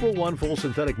of Mobil 1 full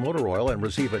synthetic motor oil and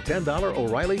receive a $10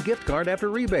 O'Reilly gift card after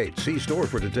rebate. See store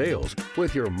for details.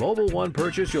 With your Mobil 1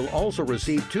 purchase, you'll also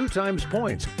receive 2 times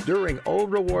points during O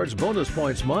Rewards Bonus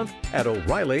Points Month at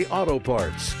O'Reilly Auto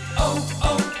Parts.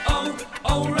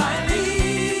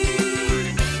 O'Reilly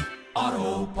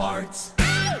Auto Parts.